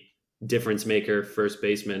any difference maker first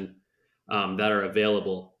baseman that are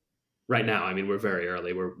available right now. I mean, we're very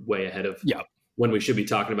early. We're way ahead of when we should be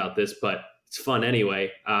talking about this, but it's fun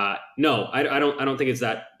anyway. No, I don't think it's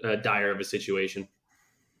that dire of a situation.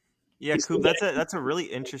 Yeah, Coop, that's a really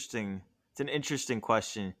interesting. It's an interesting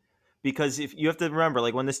question because if you have to remember,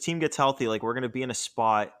 like when this team gets healthy, like we're going to be in a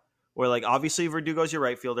spot where, like, obviously Verdugo's your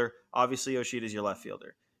right fielder, obviously Yoshida's your left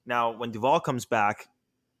fielder. Now, when Duvall comes back,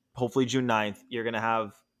 hopefully June 9th, you're going to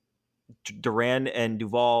have Duran and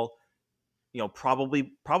Duvall, probably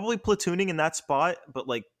platooning in that spot, but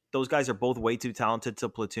like those guys are both way too talented to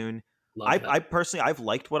platoon. I personally, I've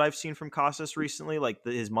liked what I've seen from Casas recently. Like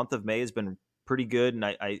his month of May has been pretty good. And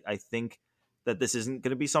I think that this isn't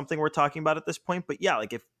going to be something we're talking about at this point, but yeah,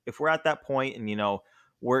 like if we're at that point and,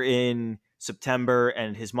 we're in September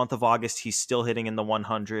and his month of August, he's still hitting in the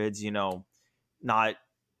 100s, not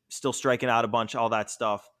still striking out a bunch, all that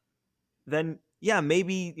stuff, then yeah,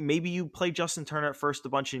 maybe you play Justin Turner at first a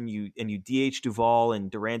bunch and you DH Duvall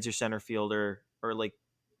and Duran's your center fielder, or like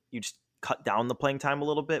you just cut down the playing time a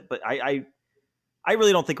little bit. But I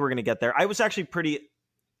really don't think we're going to get there. I was actually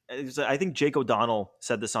I think Jake O'Donnell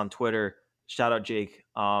said this on Twitter. Shout out Jake.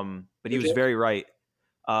 But he was very right.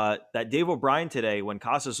 That Dave O'Brien today, when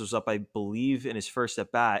Casas was up, I believe in his first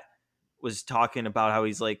at bat, was talking about how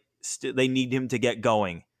he's like, they need him to get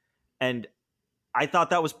going. And I thought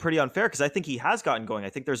that was pretty unfair because I think he has gotten going. I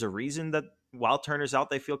think there's a reason that while Turner's out,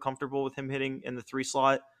 they feel comfortable with him hitting in the 3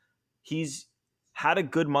 slot. He's had a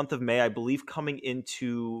good month of May, I believe, coming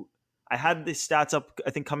into, I had the stats up, I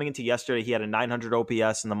think coming into yesterday, he had a 900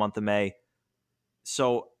 OPS in the month of May.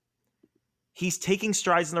 So he's taking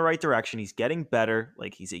strides in the right direction. He's getting better.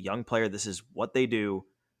 Like, he's a young player. This is what they do.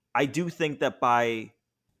 I do think that by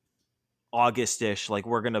August-ish, like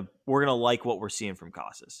we're gonna like what we're seeing from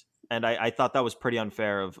Casas. And I thought that was pretty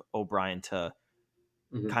unfair of O'Brien to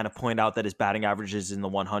kind of point out that his batting average is in the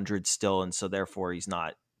 100s still, and so therefore he's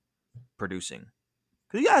not producing.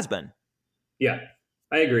 Because he has been. Yeah.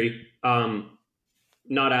 I agree.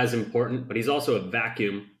 Not as important, but he's also a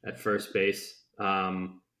vacuum at first base.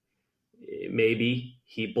 Maybe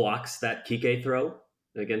he blocks that Kike throw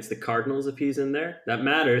against the Cardinals if he's in there. That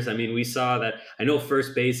matters. I mean, we saw that. I know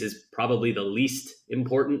first base is probably the least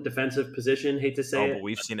important defensive position. Hate to say it. But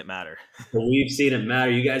we've seen it matter. But we've seen it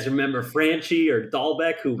matter. You guys remember Franchi or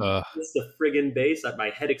Dahlbeck who missed the friggin' base? My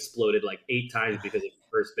head exploded like 8 times because of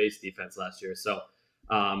first base defense last year. So,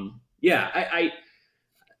 I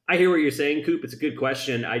hear what you're saying, Coop. It's a good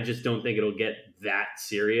question. I just don't think it'll get that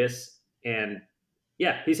serious. And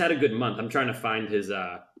yeah, he's had a good month. I'm trying to find his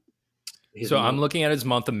so month. I'm looking at his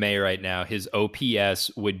month of May right now. His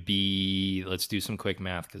OPS would be, let's do some quick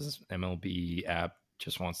math because MLB app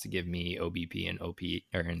just wants to give me OBP and OP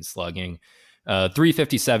or in slugging.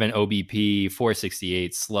 357 OBP,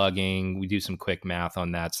 468 slugging. We do some quick math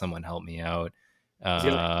on that. Someone help me out.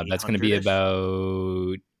 That's going to be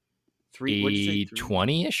about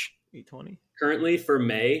 820-ish. 820. Currently for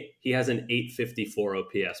May, he has an 854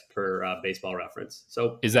 OPS per Baseball Reference.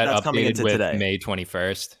 So is that updated with today? May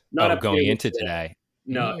 21st? Not going into today.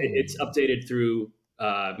 No, it's updated through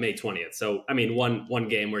May 20th. So I mean, one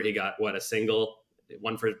game where he got a single,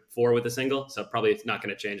 1 for 4 with a single. So probably it's not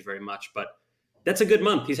going to change very much. But that's a good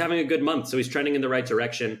month. He's having a good month, so he's trending in the right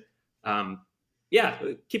direction.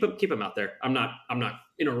 Keep him out there. I'm not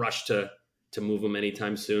in a rush to move him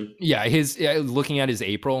anytime soon. Yeah, looking at his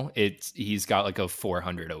April, he's got like a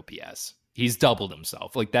 400 OPS. He's doubled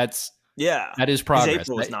himself. Like that is progress. His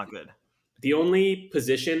April is not good. The only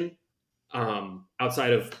position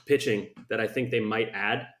outside of pitching that I think they might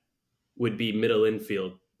add would be middle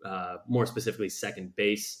infield, more specifically second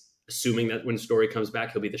base, assuming that when Story comes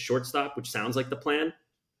back, he'll be the shortstop, which sounds like the plan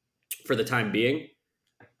for the time being,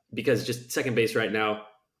 because just second base right now,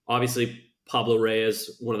 obviously Pablo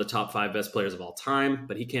Reyes, one of the top 5 best players of all time,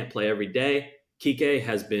 but he can't play every day. Kike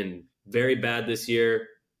has been very bad this year,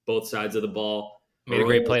 both sides of the ball. Made a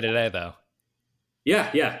great play today, though.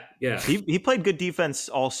 Yeah. He played good defense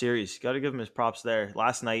all series. Got to give him his props there.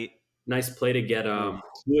 Last night. Nice play to get, who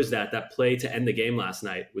was that? That play to end the game last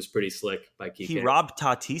night was pretty slick by Kike. He robbed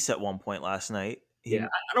Tatis at one point last night.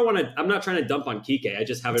 I'm not trying to dump on Kike. I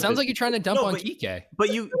just haven't. It sounds like you're trying to dump on Kike. But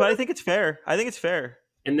I think it's fair. I think it's fair.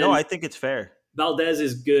 Valdez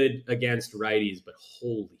is good against righties, but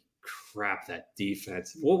holy crap, that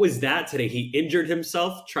defense. What was that today? He injured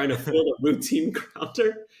himself trying to fill a routine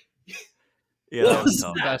grounder. Yeah, that was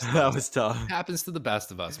tough. That was tough. Happens to the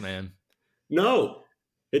best of us, man. No,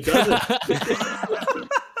 it doesn't.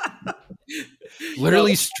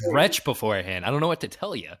 Literally stretch beforehand. I don't know what to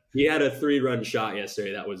tell you. He had a 3-run shot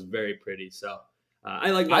yesterday. That was very pretty. So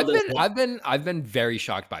I like Valdez. I've been very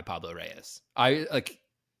shocked by Pablo Reyes.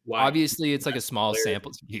 Why? Obviously, it's like a small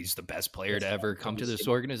sample. He's the best player to ever come to this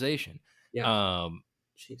organization. Yeah.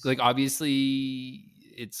 Obviously,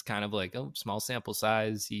 it's kind of like a small sample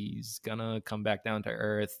size. He's gonna come back down to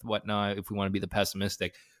earth, whatnot. If we want to be the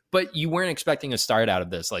pessimistic, but you weren't expecting a start out of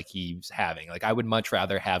this like he's having. Like I would much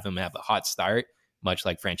rather have him have a hot start, much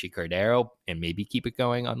like Franchi Cordero, and maybe keep it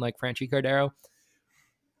going unlike Franchi Cordero.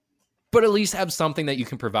 But at least have something that you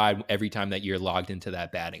can provide every time that you're logged into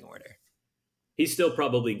that batting order. He's still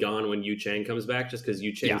probably gone when Yu Chang comes back, just because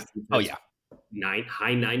Yu Chang's high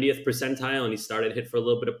 90th percentile, and he started hit for a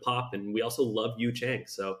little bit of pop. And we also love Yu Chang,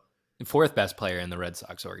 so 4th best player in the Red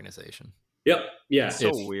Sox organization. Yep, yeah, so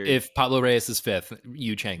weird. If Pablo Reyes is 5th,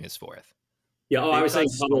 Yu Chang is 4th. Yeah, I was saying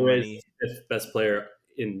Pablo Reyes is 5th best player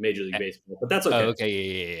in Major League Baseball, but that's okay. Oh,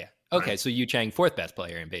 okay, yeah. Okay, right. So Yu Chang 4th best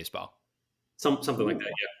player in baseball. Something like that.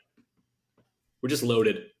 Yeah, we're just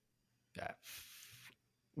loaded. Yeah.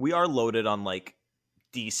 We are loaded on like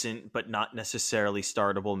decent but not necessarily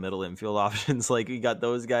startable middle infield options. Like you got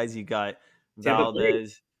those guys, you got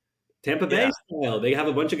Valdez. Tampa Bay style. They have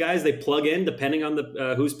a bunch of guys they plug in depending on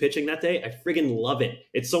the who's pitching that day. I friggin' love it.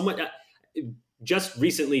 It's so much. Just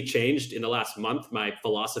recently changed in the last month my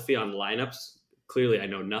philosophy on lineups. Clearly, I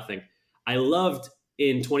know nothing. I loved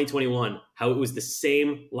in 2021 how it was the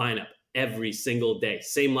same lineup every single day.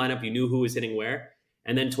 Same lineup. You knew who was hitting where.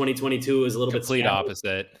 And then 2022 is a little complete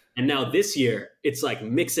opposite. And now this year, it's like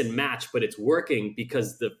mix and match, but it's working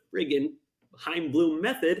because the friggin' Heim Bloom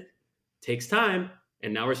method takes time.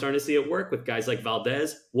 And now we're starting to see it work with guys like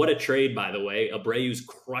Valdez. What a trade, by the way. Abreu's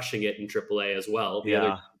crushing it in AAA as well. The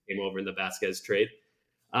other came over in the Vasquez trade.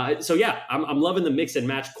 I'm loving the mix and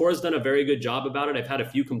match. Cora's done a very good job about it. I've had a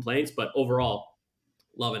few complaints, but overall,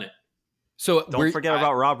 loving it. So don't forget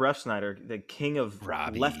about Rob Refsnyder, the king of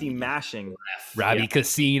lefty mashing. Robbie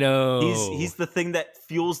Casino. He's the thing that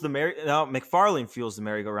fuels the McFarlane fuels the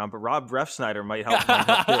merry-go-round, but Rob Refsnyder might help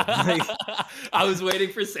too. I was waiting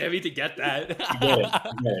for Sammy to get that.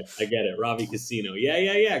 I get it. Robbie Casino.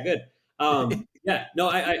 Yeah. Good. No,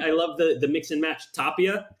 I love the mix and match.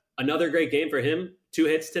 Tapia, another great game for him. 2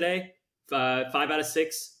 hits today. 5 out of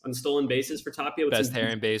 6 on stolen bases for Tapia. Best hair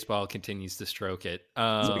in baseball, continues to stroke it.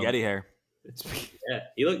 Spaghetti hair. Yeah,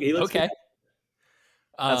 he looks okay. Good.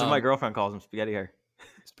 That's what my girlfriend calls him, spaghetti hair.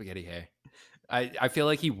 Spaghetti hair. I feel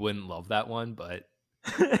like he wouldn't love that one, but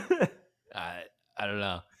I don't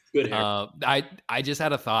know. Good hair. I just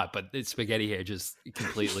had a thought, but spaghetti hair just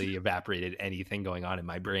completely evaporated anything going on in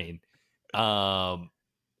my brain. Something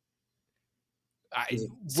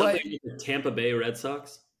with the Tampa Bay Red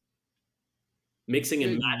Sox? Mixing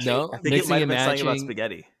and matching? No, I think it might have been something about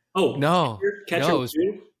spaghetti. Oh, no. Catcher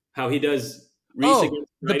too? How he does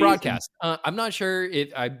the broadcast. I'm not sure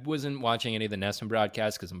I wasn't watching any of the NESN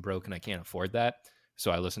broadcasts because I'm broke and I can't afford that.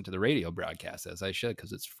 So I listen to the radio broadcast as I should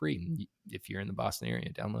because it's free. If you're in the Boston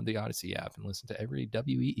area, download the Odyssey app and listen to every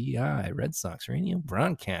WEEI Red Sox radio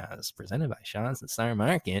broadcast presented by Sean's and Star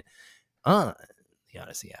Market on the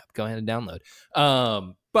Odyssey app. Go ahead and download.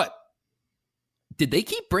 But did they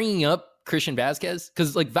keep bringing up Christian Vasquez?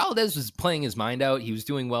 Because like Valdez was playing his mind out. He was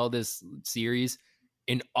doing well this series.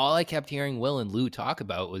 And all I kept hearing Will and Lou talk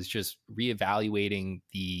about was just reevaluating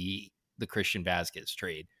the Christian Vasquez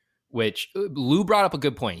trade, which Lou brought up a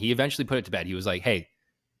good point. He eventually put it to bed. He was like, hey,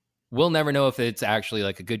 we'll never know if it's actually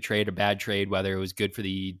like a good trade or bad trade, whether it was good for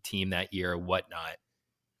the team that year or whatnot.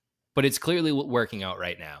 But it's clearly working out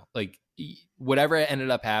right now. Like whatever ended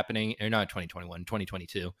up happening, or not 2021,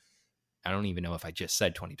 2022. I don't even know if I just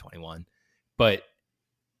said 2021, but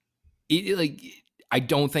I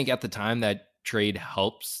don't think at the time that trade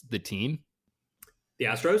helps the team. The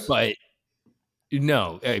Astros? But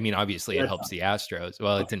no, I mean, obviously it helps the Astros.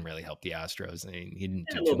 Well, it didn't really help the Astros. I mean, he didn't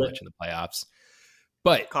do too much in the playoffs,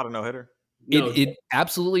 but caught a no-hitter. It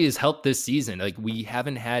absolutely has helped this season. Like we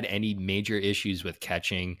haven't had any major issues with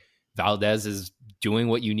catching. Valdez is doing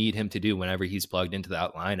what you need him to do whenever he's plugged into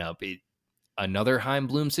that lineup. Another Chaim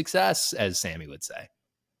Bloom success, as Sammy would say.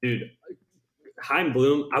 Dude, Chaim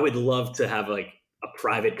Bloom, I would love to have like a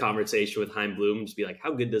private conversation with Chaim Bloom. Just be like,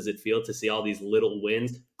 how good does it feel to see all these little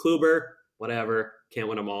wins? Kluber, whatever, can't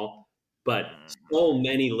win them all. But so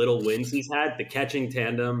many little wins he's had. The catching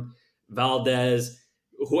tandem, Valdez,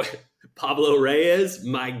 Pablo Reyes,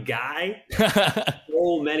 my guy.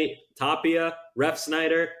 So many. Tapia,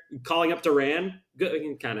 Refsnyder, calling up Duran.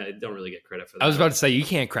 Good, kind of don't really get credit for that. I was about to say, you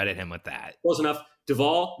can't credit him with that. Close enough.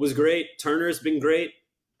 Duvall was great. Turner's been great.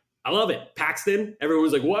 I love it. Paxton, everyone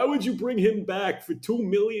was like, why would you bring him back for $2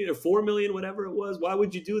 million or $4 million, whatever it was? Why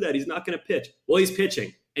would you do that? He's not going to pitch. Well, he's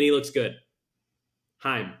pitching, and he looks good.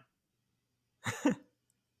 Chaim.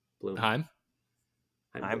 Bloom. Chaim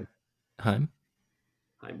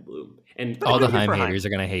Bloom. And all the Chaim haters are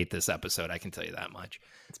going to hate this episode. I can tell you that much.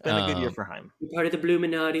 It's been a good year for Chaim. Part of the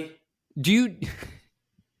Bluminati. Do you...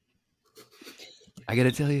 I got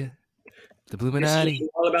to tell you, the Bluminati.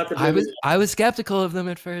 All about the Bluminati. I was skeptical of them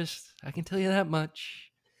at first. I can tell you that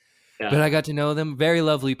much. Yeah. But I got to know them. Very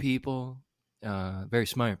lovely people. Very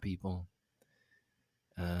smart people.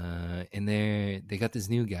 And they got this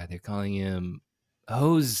new guy. They're calling him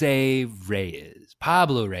Jose Reyes.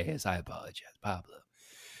 Pablo Reyes. I apologize. Pablo.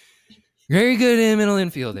 Very good middle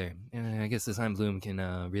infielder. And I guess this Chaim Bloom can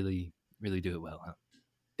really, really do it well, huh?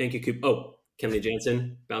 Thank you, Coop. Oh, Kenley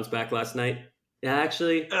Jansen bounced back last night. Yeah,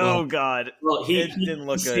 actually. God. Well, he didn't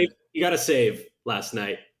look good. He got a save last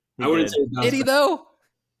night. I wouldn't say did he though?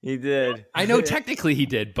 He did. I know technically he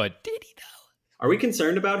did, but did he though? Are we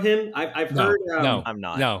concerned about him? I've heard. No, I'm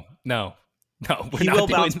not. No. He will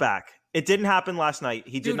bounce back. It didn't happen last night.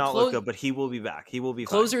 He did not look good, but he will be back. He will be fine.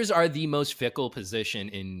 Closers are the most fickle position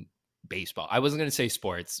in baseball. I wasn't going to say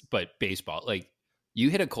sports, but baseball. Like you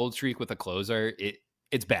hit a cold streak with a closer,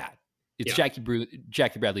 it's bad. It's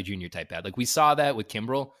Jackie Bradley Jr. type bad. Like we saw that with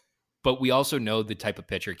Kimbrel, but we also know the type of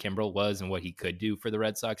pitcher Kimbrel was and what he could do for the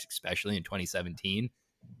Red Sox, especially in 2017.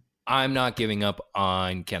 I'm not giving up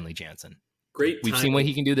on Kenley Jansen. Great. We've seen what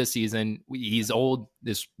he can do this season. He's old.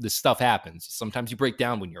 This stuff happens. Sometimes you break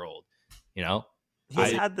down when you're old. You know,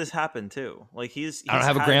 he's had this happen too. Like he's I don't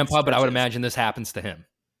have a grandpa, but I would imagine this happens to him.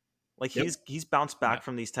 Like he's bounced back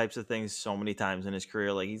from these types of things so many times in his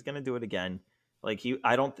career. Like he's gonna do it again. Like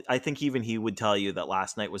I think even he would tell you that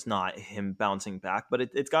last night was not him bouncing back, but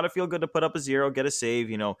it's got to feel good to put up a 0, get a save,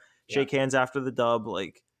 shake hands after the dub.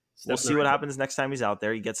 Like we'll see what happens next time he's out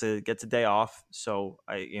there. He gets a day off, so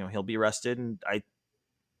he'll be rested, and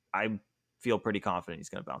I feel pretty confident he's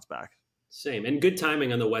going to bounce back. Same. And good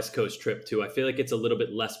timing on the West Coast trip, too. I feel like it's a little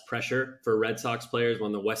bit less pressure for Red Sox players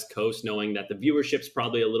on the West Coast, knowing that the viewership's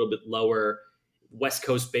probably a little bit lower. West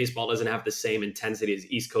Coast baseball doesn't have the same intensity as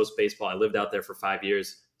East Coast baseball. I lived out there for 5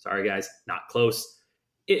 years. Sorry, guys, not close.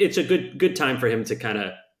 It's a good time for him to kind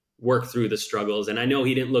of work through the struggles. And I know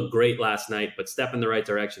he didn't look great last night, but step in the right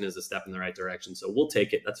direction is a step in the right direction. So we'll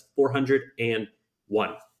take it. That's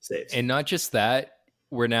 401 saves. And not just that,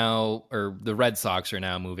 the Red Sox are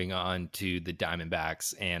now moving on to the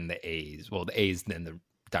Diamondbacks and the A's. Well, the A's and then the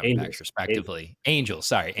Diamondbacks, respectively. Angels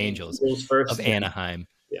first of Anaheim.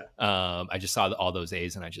 Yeah. I just saw all those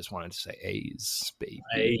A's and I just wanted to say A's,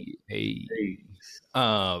 baby. A's.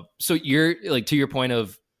 So you're like, to your point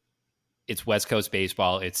of it's West Coast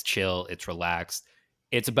baseball, it's chill, it's relaxed.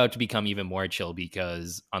 It's about to become even more chill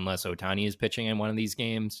because unless Ohtani is pitching in one of these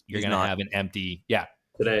games, you're going to have an empty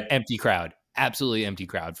crowd. Absolutely empty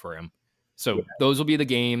crowd for him. So those will be the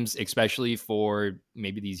games, especially for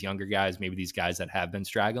maybe these younger guys, maybe these guys that have been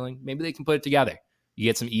straggling. Maybe they can put it together. You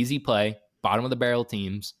get some easy play, bottom of the barrel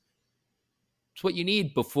teams. It's what you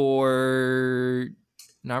need before,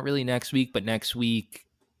 not really next week, but next week,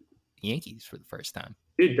 Yankees for the first time.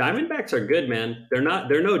 Dude, Diamondbacks are good, man. They're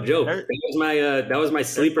no joke. That was my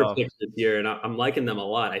sleeper pick this year, and I'm liking them a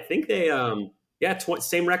lot. I think they,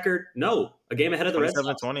 same record. No, a game ahead of the Red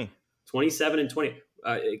Sox. 27-20.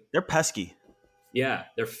 They're pesky. Yeah,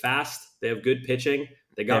 they're fast. They have good pitching.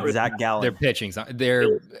 They got rid Zach Gallen. Their pitching.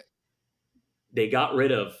 They got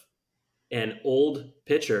rid of an old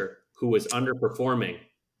pitcher who was underperforming.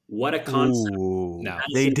 What a concept! No,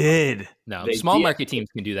 they did. No, small market teams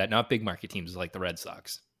can do that. Not big market teams like the Red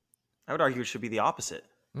Sox. I would argue it should be the opposite.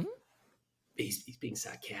 He's being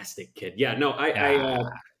sarcastic, kid. Yeah, no, I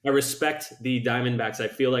respect the Diamondbacks. I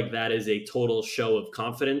feel like that is a total show of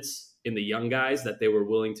confidence in the young guys that they were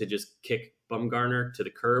willing to just kick Bumgarner to the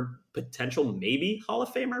curb. Potential, maybe Hall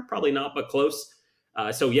of Famer, probably not, but close. I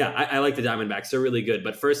like the Diamondbacks. They're really good.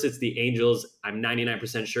 But first, it's the Angels. I'm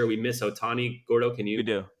 99% sure we miss Ohtani. Gordo, can you? We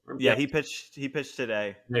do. Yeah, he pitched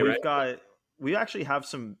today. Hey, we actually have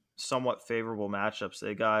some somewhat favorable matchups.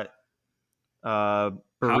 They got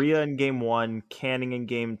Berea in game 1, Canning in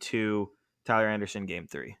game 2, Tyler Anderson game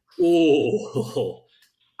 3. Oh,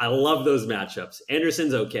 I love those matchups.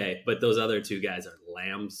 Anderson's okay, but those other two guys are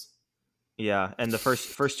lambs. Yeah, and the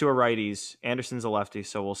first two are righties. Anderson's a lefty,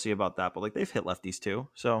 so we'll see about that. But they've hit lefties too,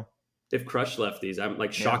 so they've crushed lefties.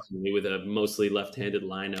 I'm shockingly with a mostly left-handed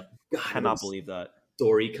lineup. God, I cannot believe that.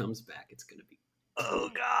 Story comes back. It's gonna be. Oh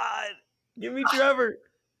God, give me Trevor.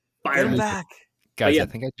 Fire him back, guys. Yeah.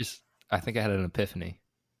 I think I had an epiphany.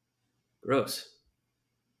 Gross.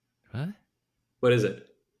 What? What is it?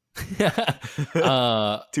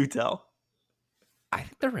 To tell. I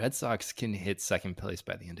think the Red Sox can hit second place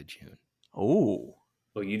by the end of June. Oh,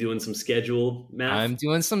 you doing some schedule math? I'm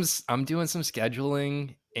doing some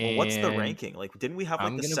scheduling. And what's the ranking? Didn't we have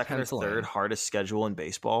the second or third hardest schedule in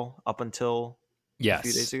baseball up until a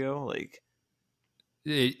few days ago?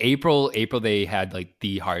 April they had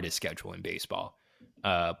the hardest schedule in baseball.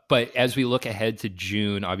 But as we look ahead to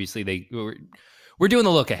June, obviously we're doing the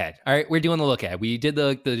look ahead. All right, we're doing the look ahead. We did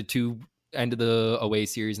the two end of the away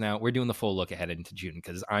series. Now we're doing the full look ahead into June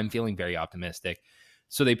because I'm feeling very optimistic.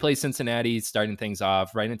 So they play Cincinnati, starting things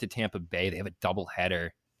off right into Tampa Bay. They have a doubleheader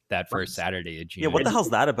that first Saturday of June. Yeah, what the hell's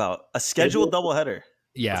that about? A scheduled doubleheader?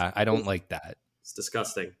 Yeah, I don't like that. It's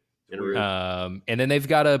disgusting. And then they've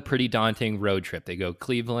got a pretty daunting road trip. They go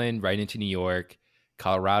Cleveland right into New York,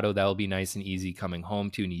 Colorado. That'll be nice and easy coming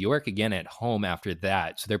home to New York again at home after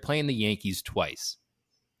that. So they're playing the Yankees twice.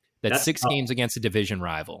 That's 6 games against a division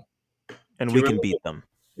rival. And we can beat them.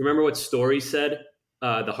 You remember what Story said?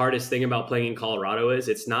 The hardest thing about playing in Colorado is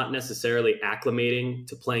it's not necessarily acclimating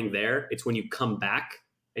to playing there. It's when you come back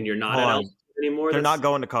and you're not at altitude anymore. They're not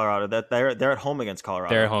going to Colorado. They're at home against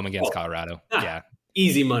Colorado. They're at home against Colorado. Yeah.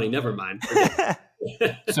 Easy money. Never mind.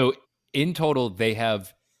 So in total, they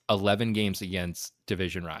have 11 games against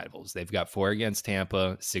division rivals. They've got 4 against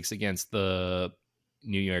Tampa, 6 against the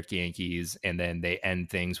New York Yankees, and then they end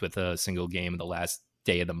things with a single game the last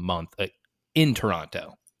day of the month in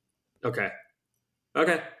Toronto. Okay.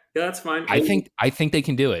 Yeah, that's fine. I think they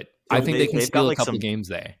can do it. I think they can steal a couple games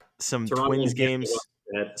there. Some Twins games,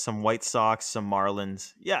 some White Sox, some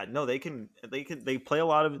Marlins. Yeah, no, they can. They play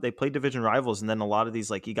division rivals, and then a lot of these,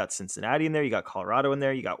 you got Cincinnati in there, you got Colorado in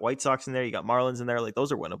there, you got White Sox in there, you got Marlins in there.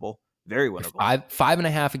 Those are winnable, very winnable.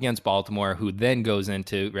 5.5 against Baltimore, who then goes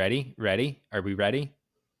into ready. Are we ready?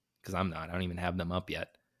 Because I'm not. I don't even have them up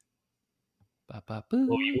yet.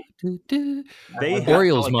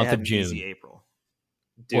 Orioles month of June. April.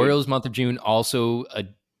 Orioles month of June also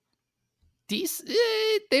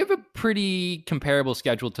They have a pretty comparable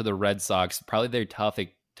schedule to the Red Sox. Probably their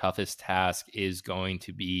toughest task is going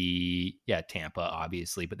to be, Tampa,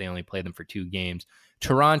 obviously, but they only play them for 2 games.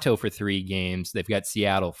 Toronto for 3 games. They've got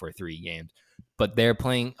Seattle for 3 games, but they're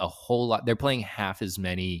playing a whole lot. They're playing half as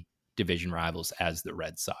many division rivals as the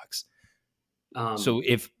Red Sox. So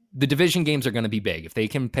if the division games are going to be big, if they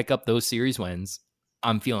can pick up those series wins,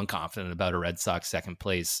 I'm feeling confident about a Red Sox second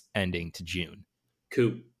place ending to June.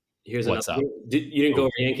 Coop, here's what's up. You didn't go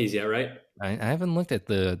over Yankees yet, right? I haven't looked at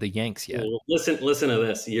the Yanks yet. Well, listen to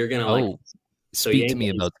this. You're gonna speak to me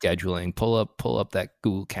about scheduling. Pull up that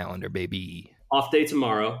Google Calendar, baby. Off day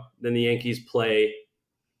tomorrow. Then the Yankees play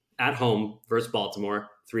at home versus Baltimore,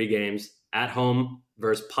 3 games. At home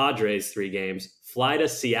versus Padres, 3 games. Fly to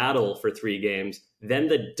Seattle for 3 games. Then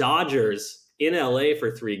the Dodgers in LA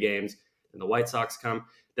for 3 games. And the White Sox come.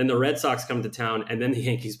 Then the Red Sox come to town. And then the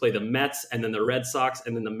Yankees play the Mets. And then the Red Sox.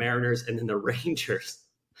 And then the Mariners. And then the Rangers.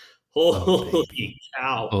 Holy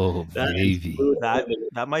cow. Oh, baby.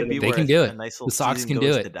 That might be they where can do it. a nice little the Sox season can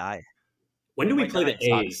goes do it. to die. When do we play the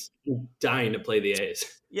Sox. A's? I'm dying to play the A's.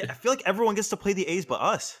 Yeah, I feel like everyone gets to play the A's but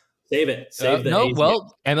us. Save it. Save the A's.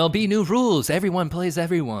 Well, MLB new rules. Everyone plays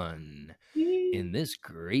everyone in this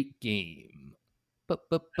great game. That's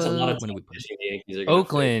a lot of when the Yankees are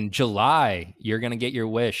Oakland, July. You're going to get your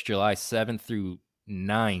wish. July 7th through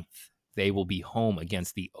 9th. They will be home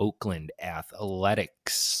against the Oakland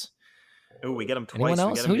Athletics. Oh, we get them twice. Anyone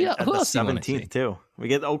else? We get them Who at else the do you wanna 17th see? too. We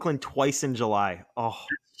get Oakland twice in July. Oh,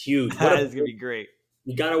 huge. That is gonna be great.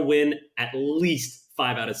 You got to win at least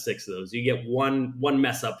 5 out of 6 of those. You get one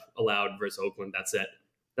mess up allowed versus Oakland. That's it.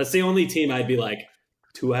 That's the only team I'd be like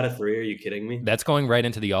 2 out of 3. Are you kidding me? That's going right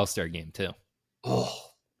into the All-Star game too. Oh,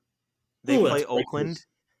 they play Oakland.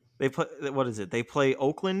 They play, what is it? They play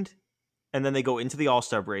Oakland, and then they go into the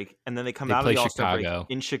All-Star break, and then they come out of the All-Star break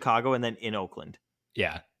in Chicago, and then in Oakland.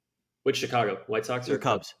 Yeah. Which Chicago? White Sox or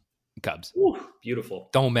Cubs? Cubs. Ooh, beautiful.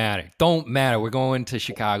 Don't matter. We're going to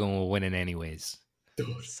Chicago and we're winning anyways.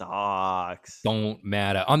 Sucks. Don't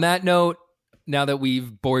matter. On that note, now that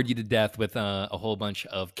we've bored you to death with a whole bunch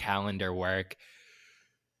of calendar work,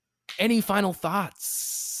 any final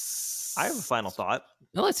thoughts? I have a final thought.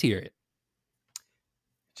 Well, let's hear it.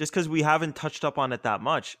 Just because we haven't touched up on it that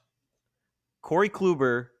much. Corey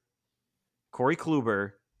Kluber.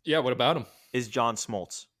 Yeah, what about him? Is John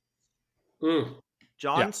Smoltz.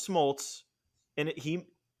 John Smoltz, in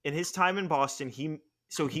his time in Boston, he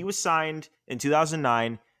was signed in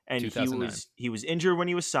 2009, and he was injured when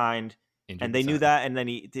he was signed, and they knew that, and then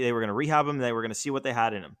they were going to rehab him, and they were going to see what they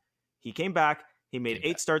had in him. He came back. He made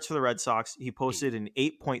 8 starts for the Red Sox. He posted an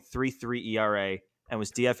 8.33 ERA and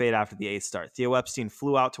was DFA'd after the 8th start. Theo Epstein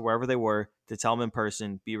flew out to wherever they were to tell him in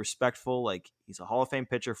person, be respectful, like he's a Hall of Fame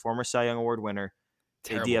pitcher, former Cy Young Award winner.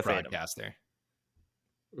 Terrible DFA'd broadcaster.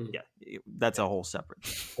 Yeah, that's a whole separate.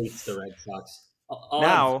 Hates the Red Sox.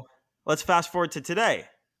 Now, let's fast forward to today.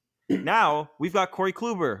 Now, we've got Corey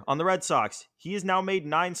Kluber on the Red Sox. He has now made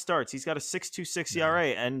 9 starts. He's got a 6.26 ERA,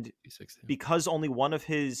 and because only one of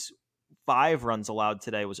his 5 runs allowed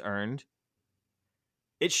today was earned,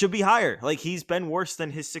 it should be higher. Like, he's been worse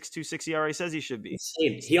than his 6.26 ERA says he should be.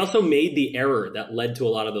 He also made the error that led to a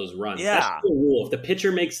lot of those runs. Yeah. That's the rule. If the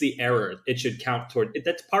pitcher makes the error, it should count toward it.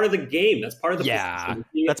 That's part of the game. That's part of the position.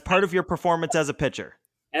 That's part of your performance as a pitcher.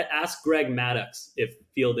 Ask Greg Maddux if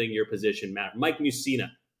fielding your position matters. Mike Mussina,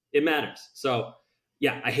 it matters. So,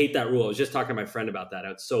 yeah, I hate that rule. I was just talking to my friend about that.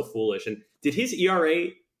 It's so foolish. And did his ERA,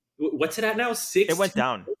 what's it at now? 6? It went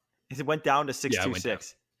down. It went down to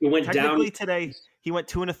 6.26. It went Technically down today. He went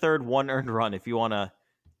 2 1/3, 1 earned run. If you want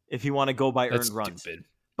to go by earned runs.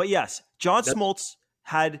 But yes, John Smoltz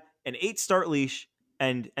had an 8-start leash,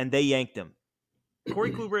 and they yanked him.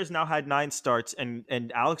 Corey Kluber has now had 9 starts,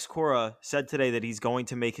 and Alex Cora said today that he's going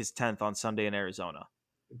to make his 10th on Sunday in Arizona.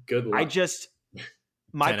 Good luck.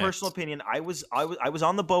 My personal opinion, I was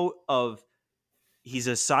on the boat of he's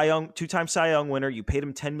a 2-time Cy Young winner. You paid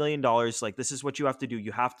him $10 million. Like, this is what you have to do.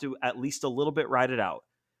 You have to at least a little bit ride it out.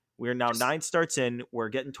 We are now 9 starts in. We're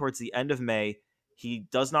getting towards the end of May. He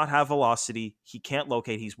does not have velocity. He can't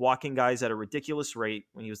locate. He's walking guys at a ridiculous rate.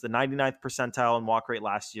 When he was the 99th percentile in walk rate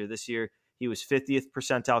last year, this year he was 50th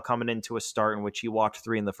percentile coming into a start in which he walked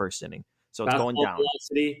 3 in the first inning. So it's going down.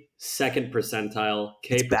 Velocity, 2nd percentile.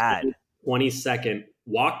 K it's bad. 22nd.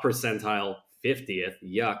 Walk percentile, 50th.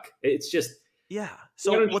 Yuck. It's just... Yeah.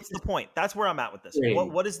 So what's the point? That's where I'm at with this.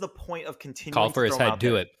 What is the point of continuing Call for to his throw him head. out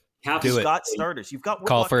Do there? it. You've got starters. You've got Whitlock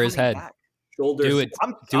call for his head. Back. Shoulders. Do it.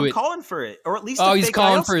 I'm calling for it, or at least. He's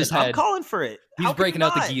calling for his head. I'm calling for it. He's breaking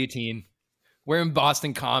out the guillotine. We're in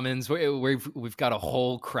Boston Commons. We've got a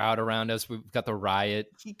whole crowd around us. We've got the riot.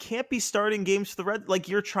 He can't be starting games for the Red. Like,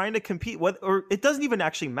 you're trying to compete. Or it doesn't even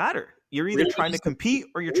actually matter. You're either trying to compete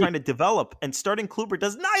or you're trying to develop. And starting Kluber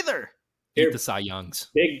does neither. Eat the Cy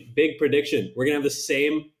Youngs. Big prediction. We're gonna have the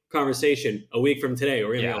same conversation a week from today.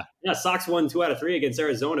 We're gonna go, Sox won 2 out of 3 against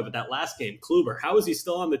Arizona, but that last game, Kluber, how is he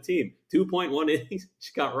still on the team? 2.1 innings,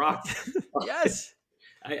 she got rocked. Yes,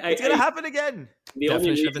 it's gonna happen again. The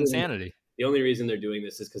definition of insanity. The only reason they're doing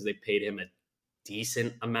this is because they paid him a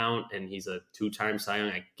decent amount, and he's a 2-time Cy Young.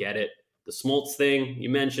 I get it. The Smoltz thing, you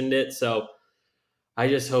mentioned it, so I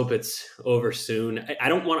just hope it's over soon.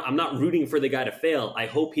 I'm not rooting for the guy to fail. I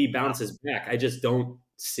hope he bounces back. I just don't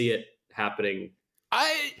see it happening.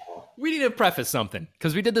 We need to preface something,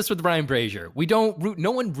 because we did this with Ryan Brazier. We don't root.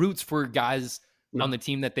 No one roots for guys on the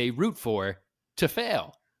team that they root for to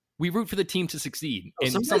fail. We root for the team to succeed.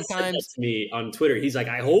 And sometimes to me on Twitter, he's like,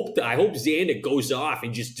 I hope Xander goes off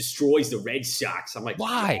and just destroys the Red Sox. I'm like,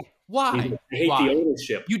 why? I hate the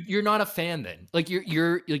ownership. You're not a fan then. Like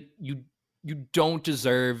you're like you don't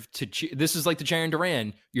deserve to. This is like the Jaron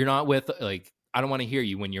Duran. You're not with, like, I don't want to hear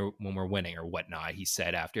you when we're winning or whatnot. He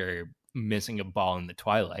said after missing a ball in the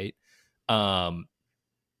twilight. But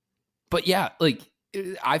yeah, like,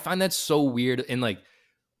 I find that so weird. And like,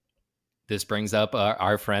 this brings up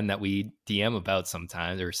our friend that we DM about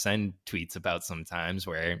sometimes or send tweets about sometimes,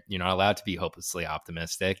 where you're not allowed to be hopelessly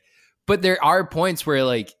optimistic. But there are points where,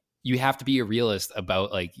 like, you have to be a realist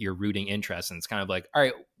about, like, your rooting interest. And it's kind of like, all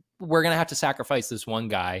right, we're going to have to sacrifice this one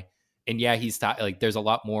guy. And yeah, like, there's a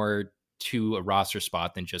lot more to a roster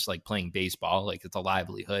spot than just like playing baseball. Like, it's a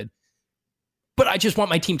livelihood. But I just want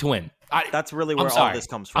my team to win. That's really where all this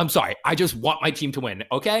comes from. I'm sorry. I just want my team to win.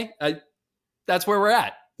 Okay? That's where we're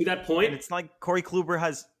at. To that point, and it's like Corey Kluber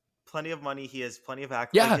has plenty of money. He has plenty of accolades.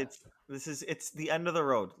 Yeah. Like, it's the end of the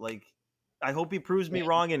road. Like, I hope he proves me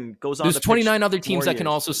wrong and goes on. There's 29 other teams that can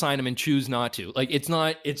also sign him and choose not to. Like, it's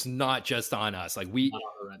not just on us. Like,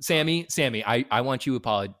 Sammy, I want you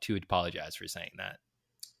to apologize for saying that.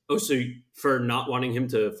 Oh, so for not wanting him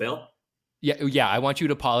to fail? Yeah. I want you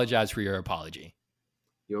to apologize for your apology.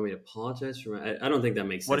 You want me to apologize for? I don't think that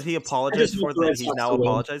makes sense. What did he apologize for that he's now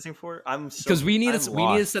apologizing for? Because we need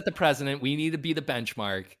to set the precedent. We need to be the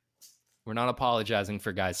benchmark. We're not apologizing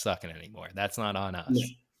for guys sucking anymore. That's not on us.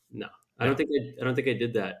 No. I don't think I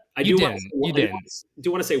did that. You didn't.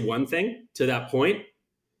 Do want to say one thing to that point.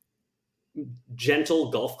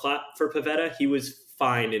 Gentle golf clap for Pivetta. He was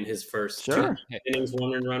fine in his first 2 innings,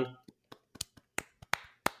 1 earned run.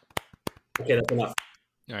 Okay, that's enough.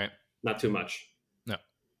 All right. Not too much. No.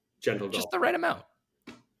 Gentle golf. Just the right amount.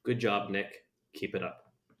 Good job, Nick. Keep it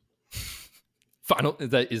up. Final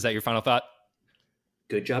is that your final thought?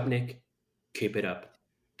 Good job, Nick. Keep it up.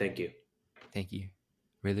 Thank you. Thank you.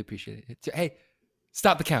 Really appreciate it. Hey,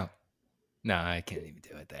 stop the count. No, I can't even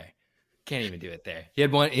do it there. Can't even do it there. He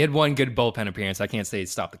had one good bullpen appearance. I can't say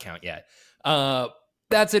stop the count yet.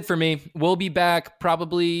 That's it for me. We'll be back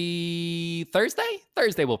probably Thursday.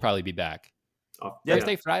 Thursday we'll probably be back.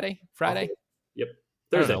 Thursday, Friday. Yep.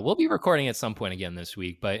 Thursday. We'll be recording at some point again this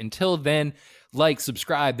week. But until then,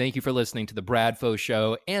 subscribe. Thank you for listening to the Bradfo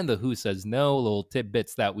Show and the Who Says No, little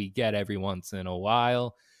tidbits that we get every once in a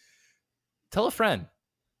while. Tell a friend.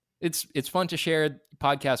 It's fun to share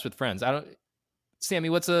podcasts with friends.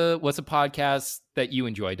 Sammy, what's a podcast that you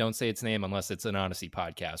enjoy? Don't say its name unless it's an Odyssey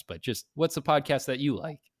podcast, but just what's a podcast that you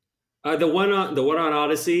like? The one on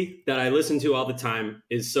Odyssey that I listen to all the time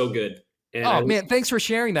is so good. And man, thanks for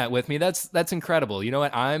sharing that with me. That's incredible. You know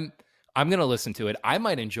what? I'm gonna listen to it. I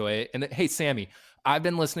might enjoy it. And hey, Sammy, I've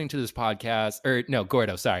been listening to this podcast. Or no,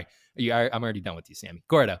 Gordo. Sorry, I'm already done with you, Sammy.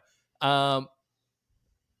 Gordo.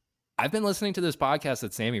 I've been listening to this podcast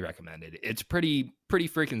that Sammy recommended. It's pretty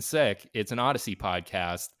freaking sick. It's an Odyssey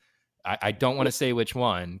podcast. I don't want to say which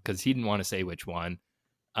one because he didn't want to say which one.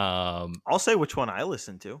 I'll say which one I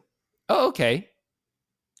listen to. Oh, okay.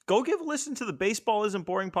 Go give a listen to the Baseball Isn't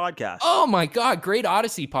Boring podcast. Oh my God, great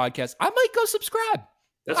Odyssey podcast. I might go subscribe.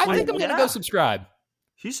 I think I'm going to go subscribe.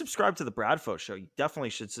 If you subscribe to the Bradfo Show, you definitely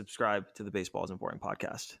should subscribe to the Baseball Isn't Boring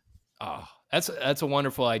podcast. Oh, that's a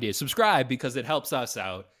wonderful idea. Subscribe because it helps us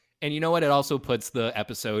out. And you know what? It also puts the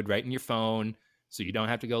episode right in your phone so you don't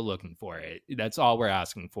have to go looking for it. That's all we're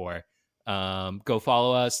asking for. Go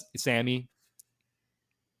follow us. Sammy.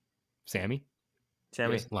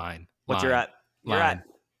 Yes, line. What's your at? Line.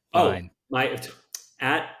 My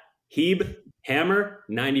at Heeb Hammer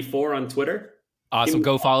 94 on Twitter. Awesome.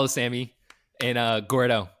 Go follow Sammy and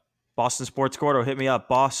Gordo. Boston Sports Gordo. Hit me up.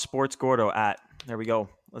 Boss Sports Gordo at. There we go.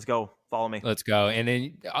 Let's go. Follow me. Let's go. And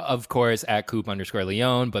then, of course, at Coop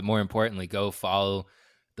 _Leone. But more importantly, go follow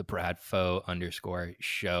the Bradfo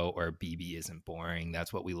 _show, or BB isn't boring.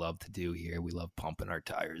 That's what we love to do here. We love pumping our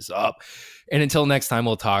tires up. And until next time,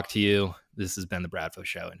 we'll talk to you. This has been the Bradfo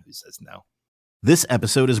Show, and who says no? This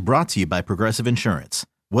episode is brought to you by Progressive Insurance.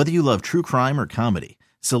 Whether you love true crime or comedy,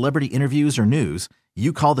 celebrity interviews or news,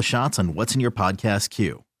 you call the shots on what's in your podcast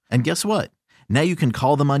queue. And guess what? Now you can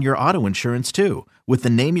call them on your auto insurance too with the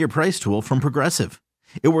Name Your Price tool from Progressive.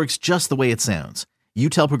 It works just the way it sounds. You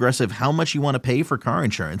tell Progressive how much you want to pay for car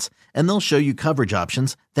insurance, and they'll show you coverage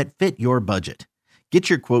options that fit your budget. Get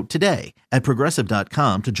your quote today at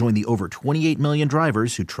Progressive.com to join the over 28 million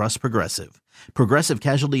drivers who trust Progressive. Progressive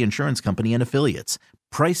Casualty Insurance Company and Affiliates.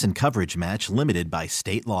 Price and coverage match limited by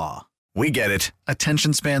state law. We get it.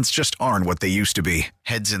 Attention spans just aren't what they used to be.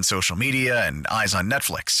 Heads in social media and eyes on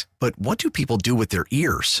Netflix. But what do people do with their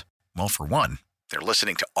ears? Well, for one, they're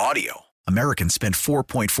listening to audio. Americans spend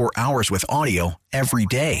 4.4 hours with audio every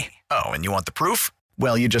day. Oh, and you want the proof?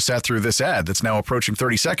 Well, you just sat through this ad that's now approaching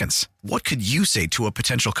 30 seconds. What could you say to a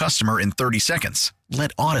potential customer in 30 seconds?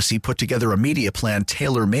 Let Odyssey put together a media plan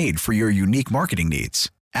tailor-made for your unique marketing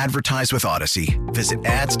needs. Advertise with Odyssey. Visit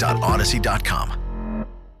ads.odyssey.com.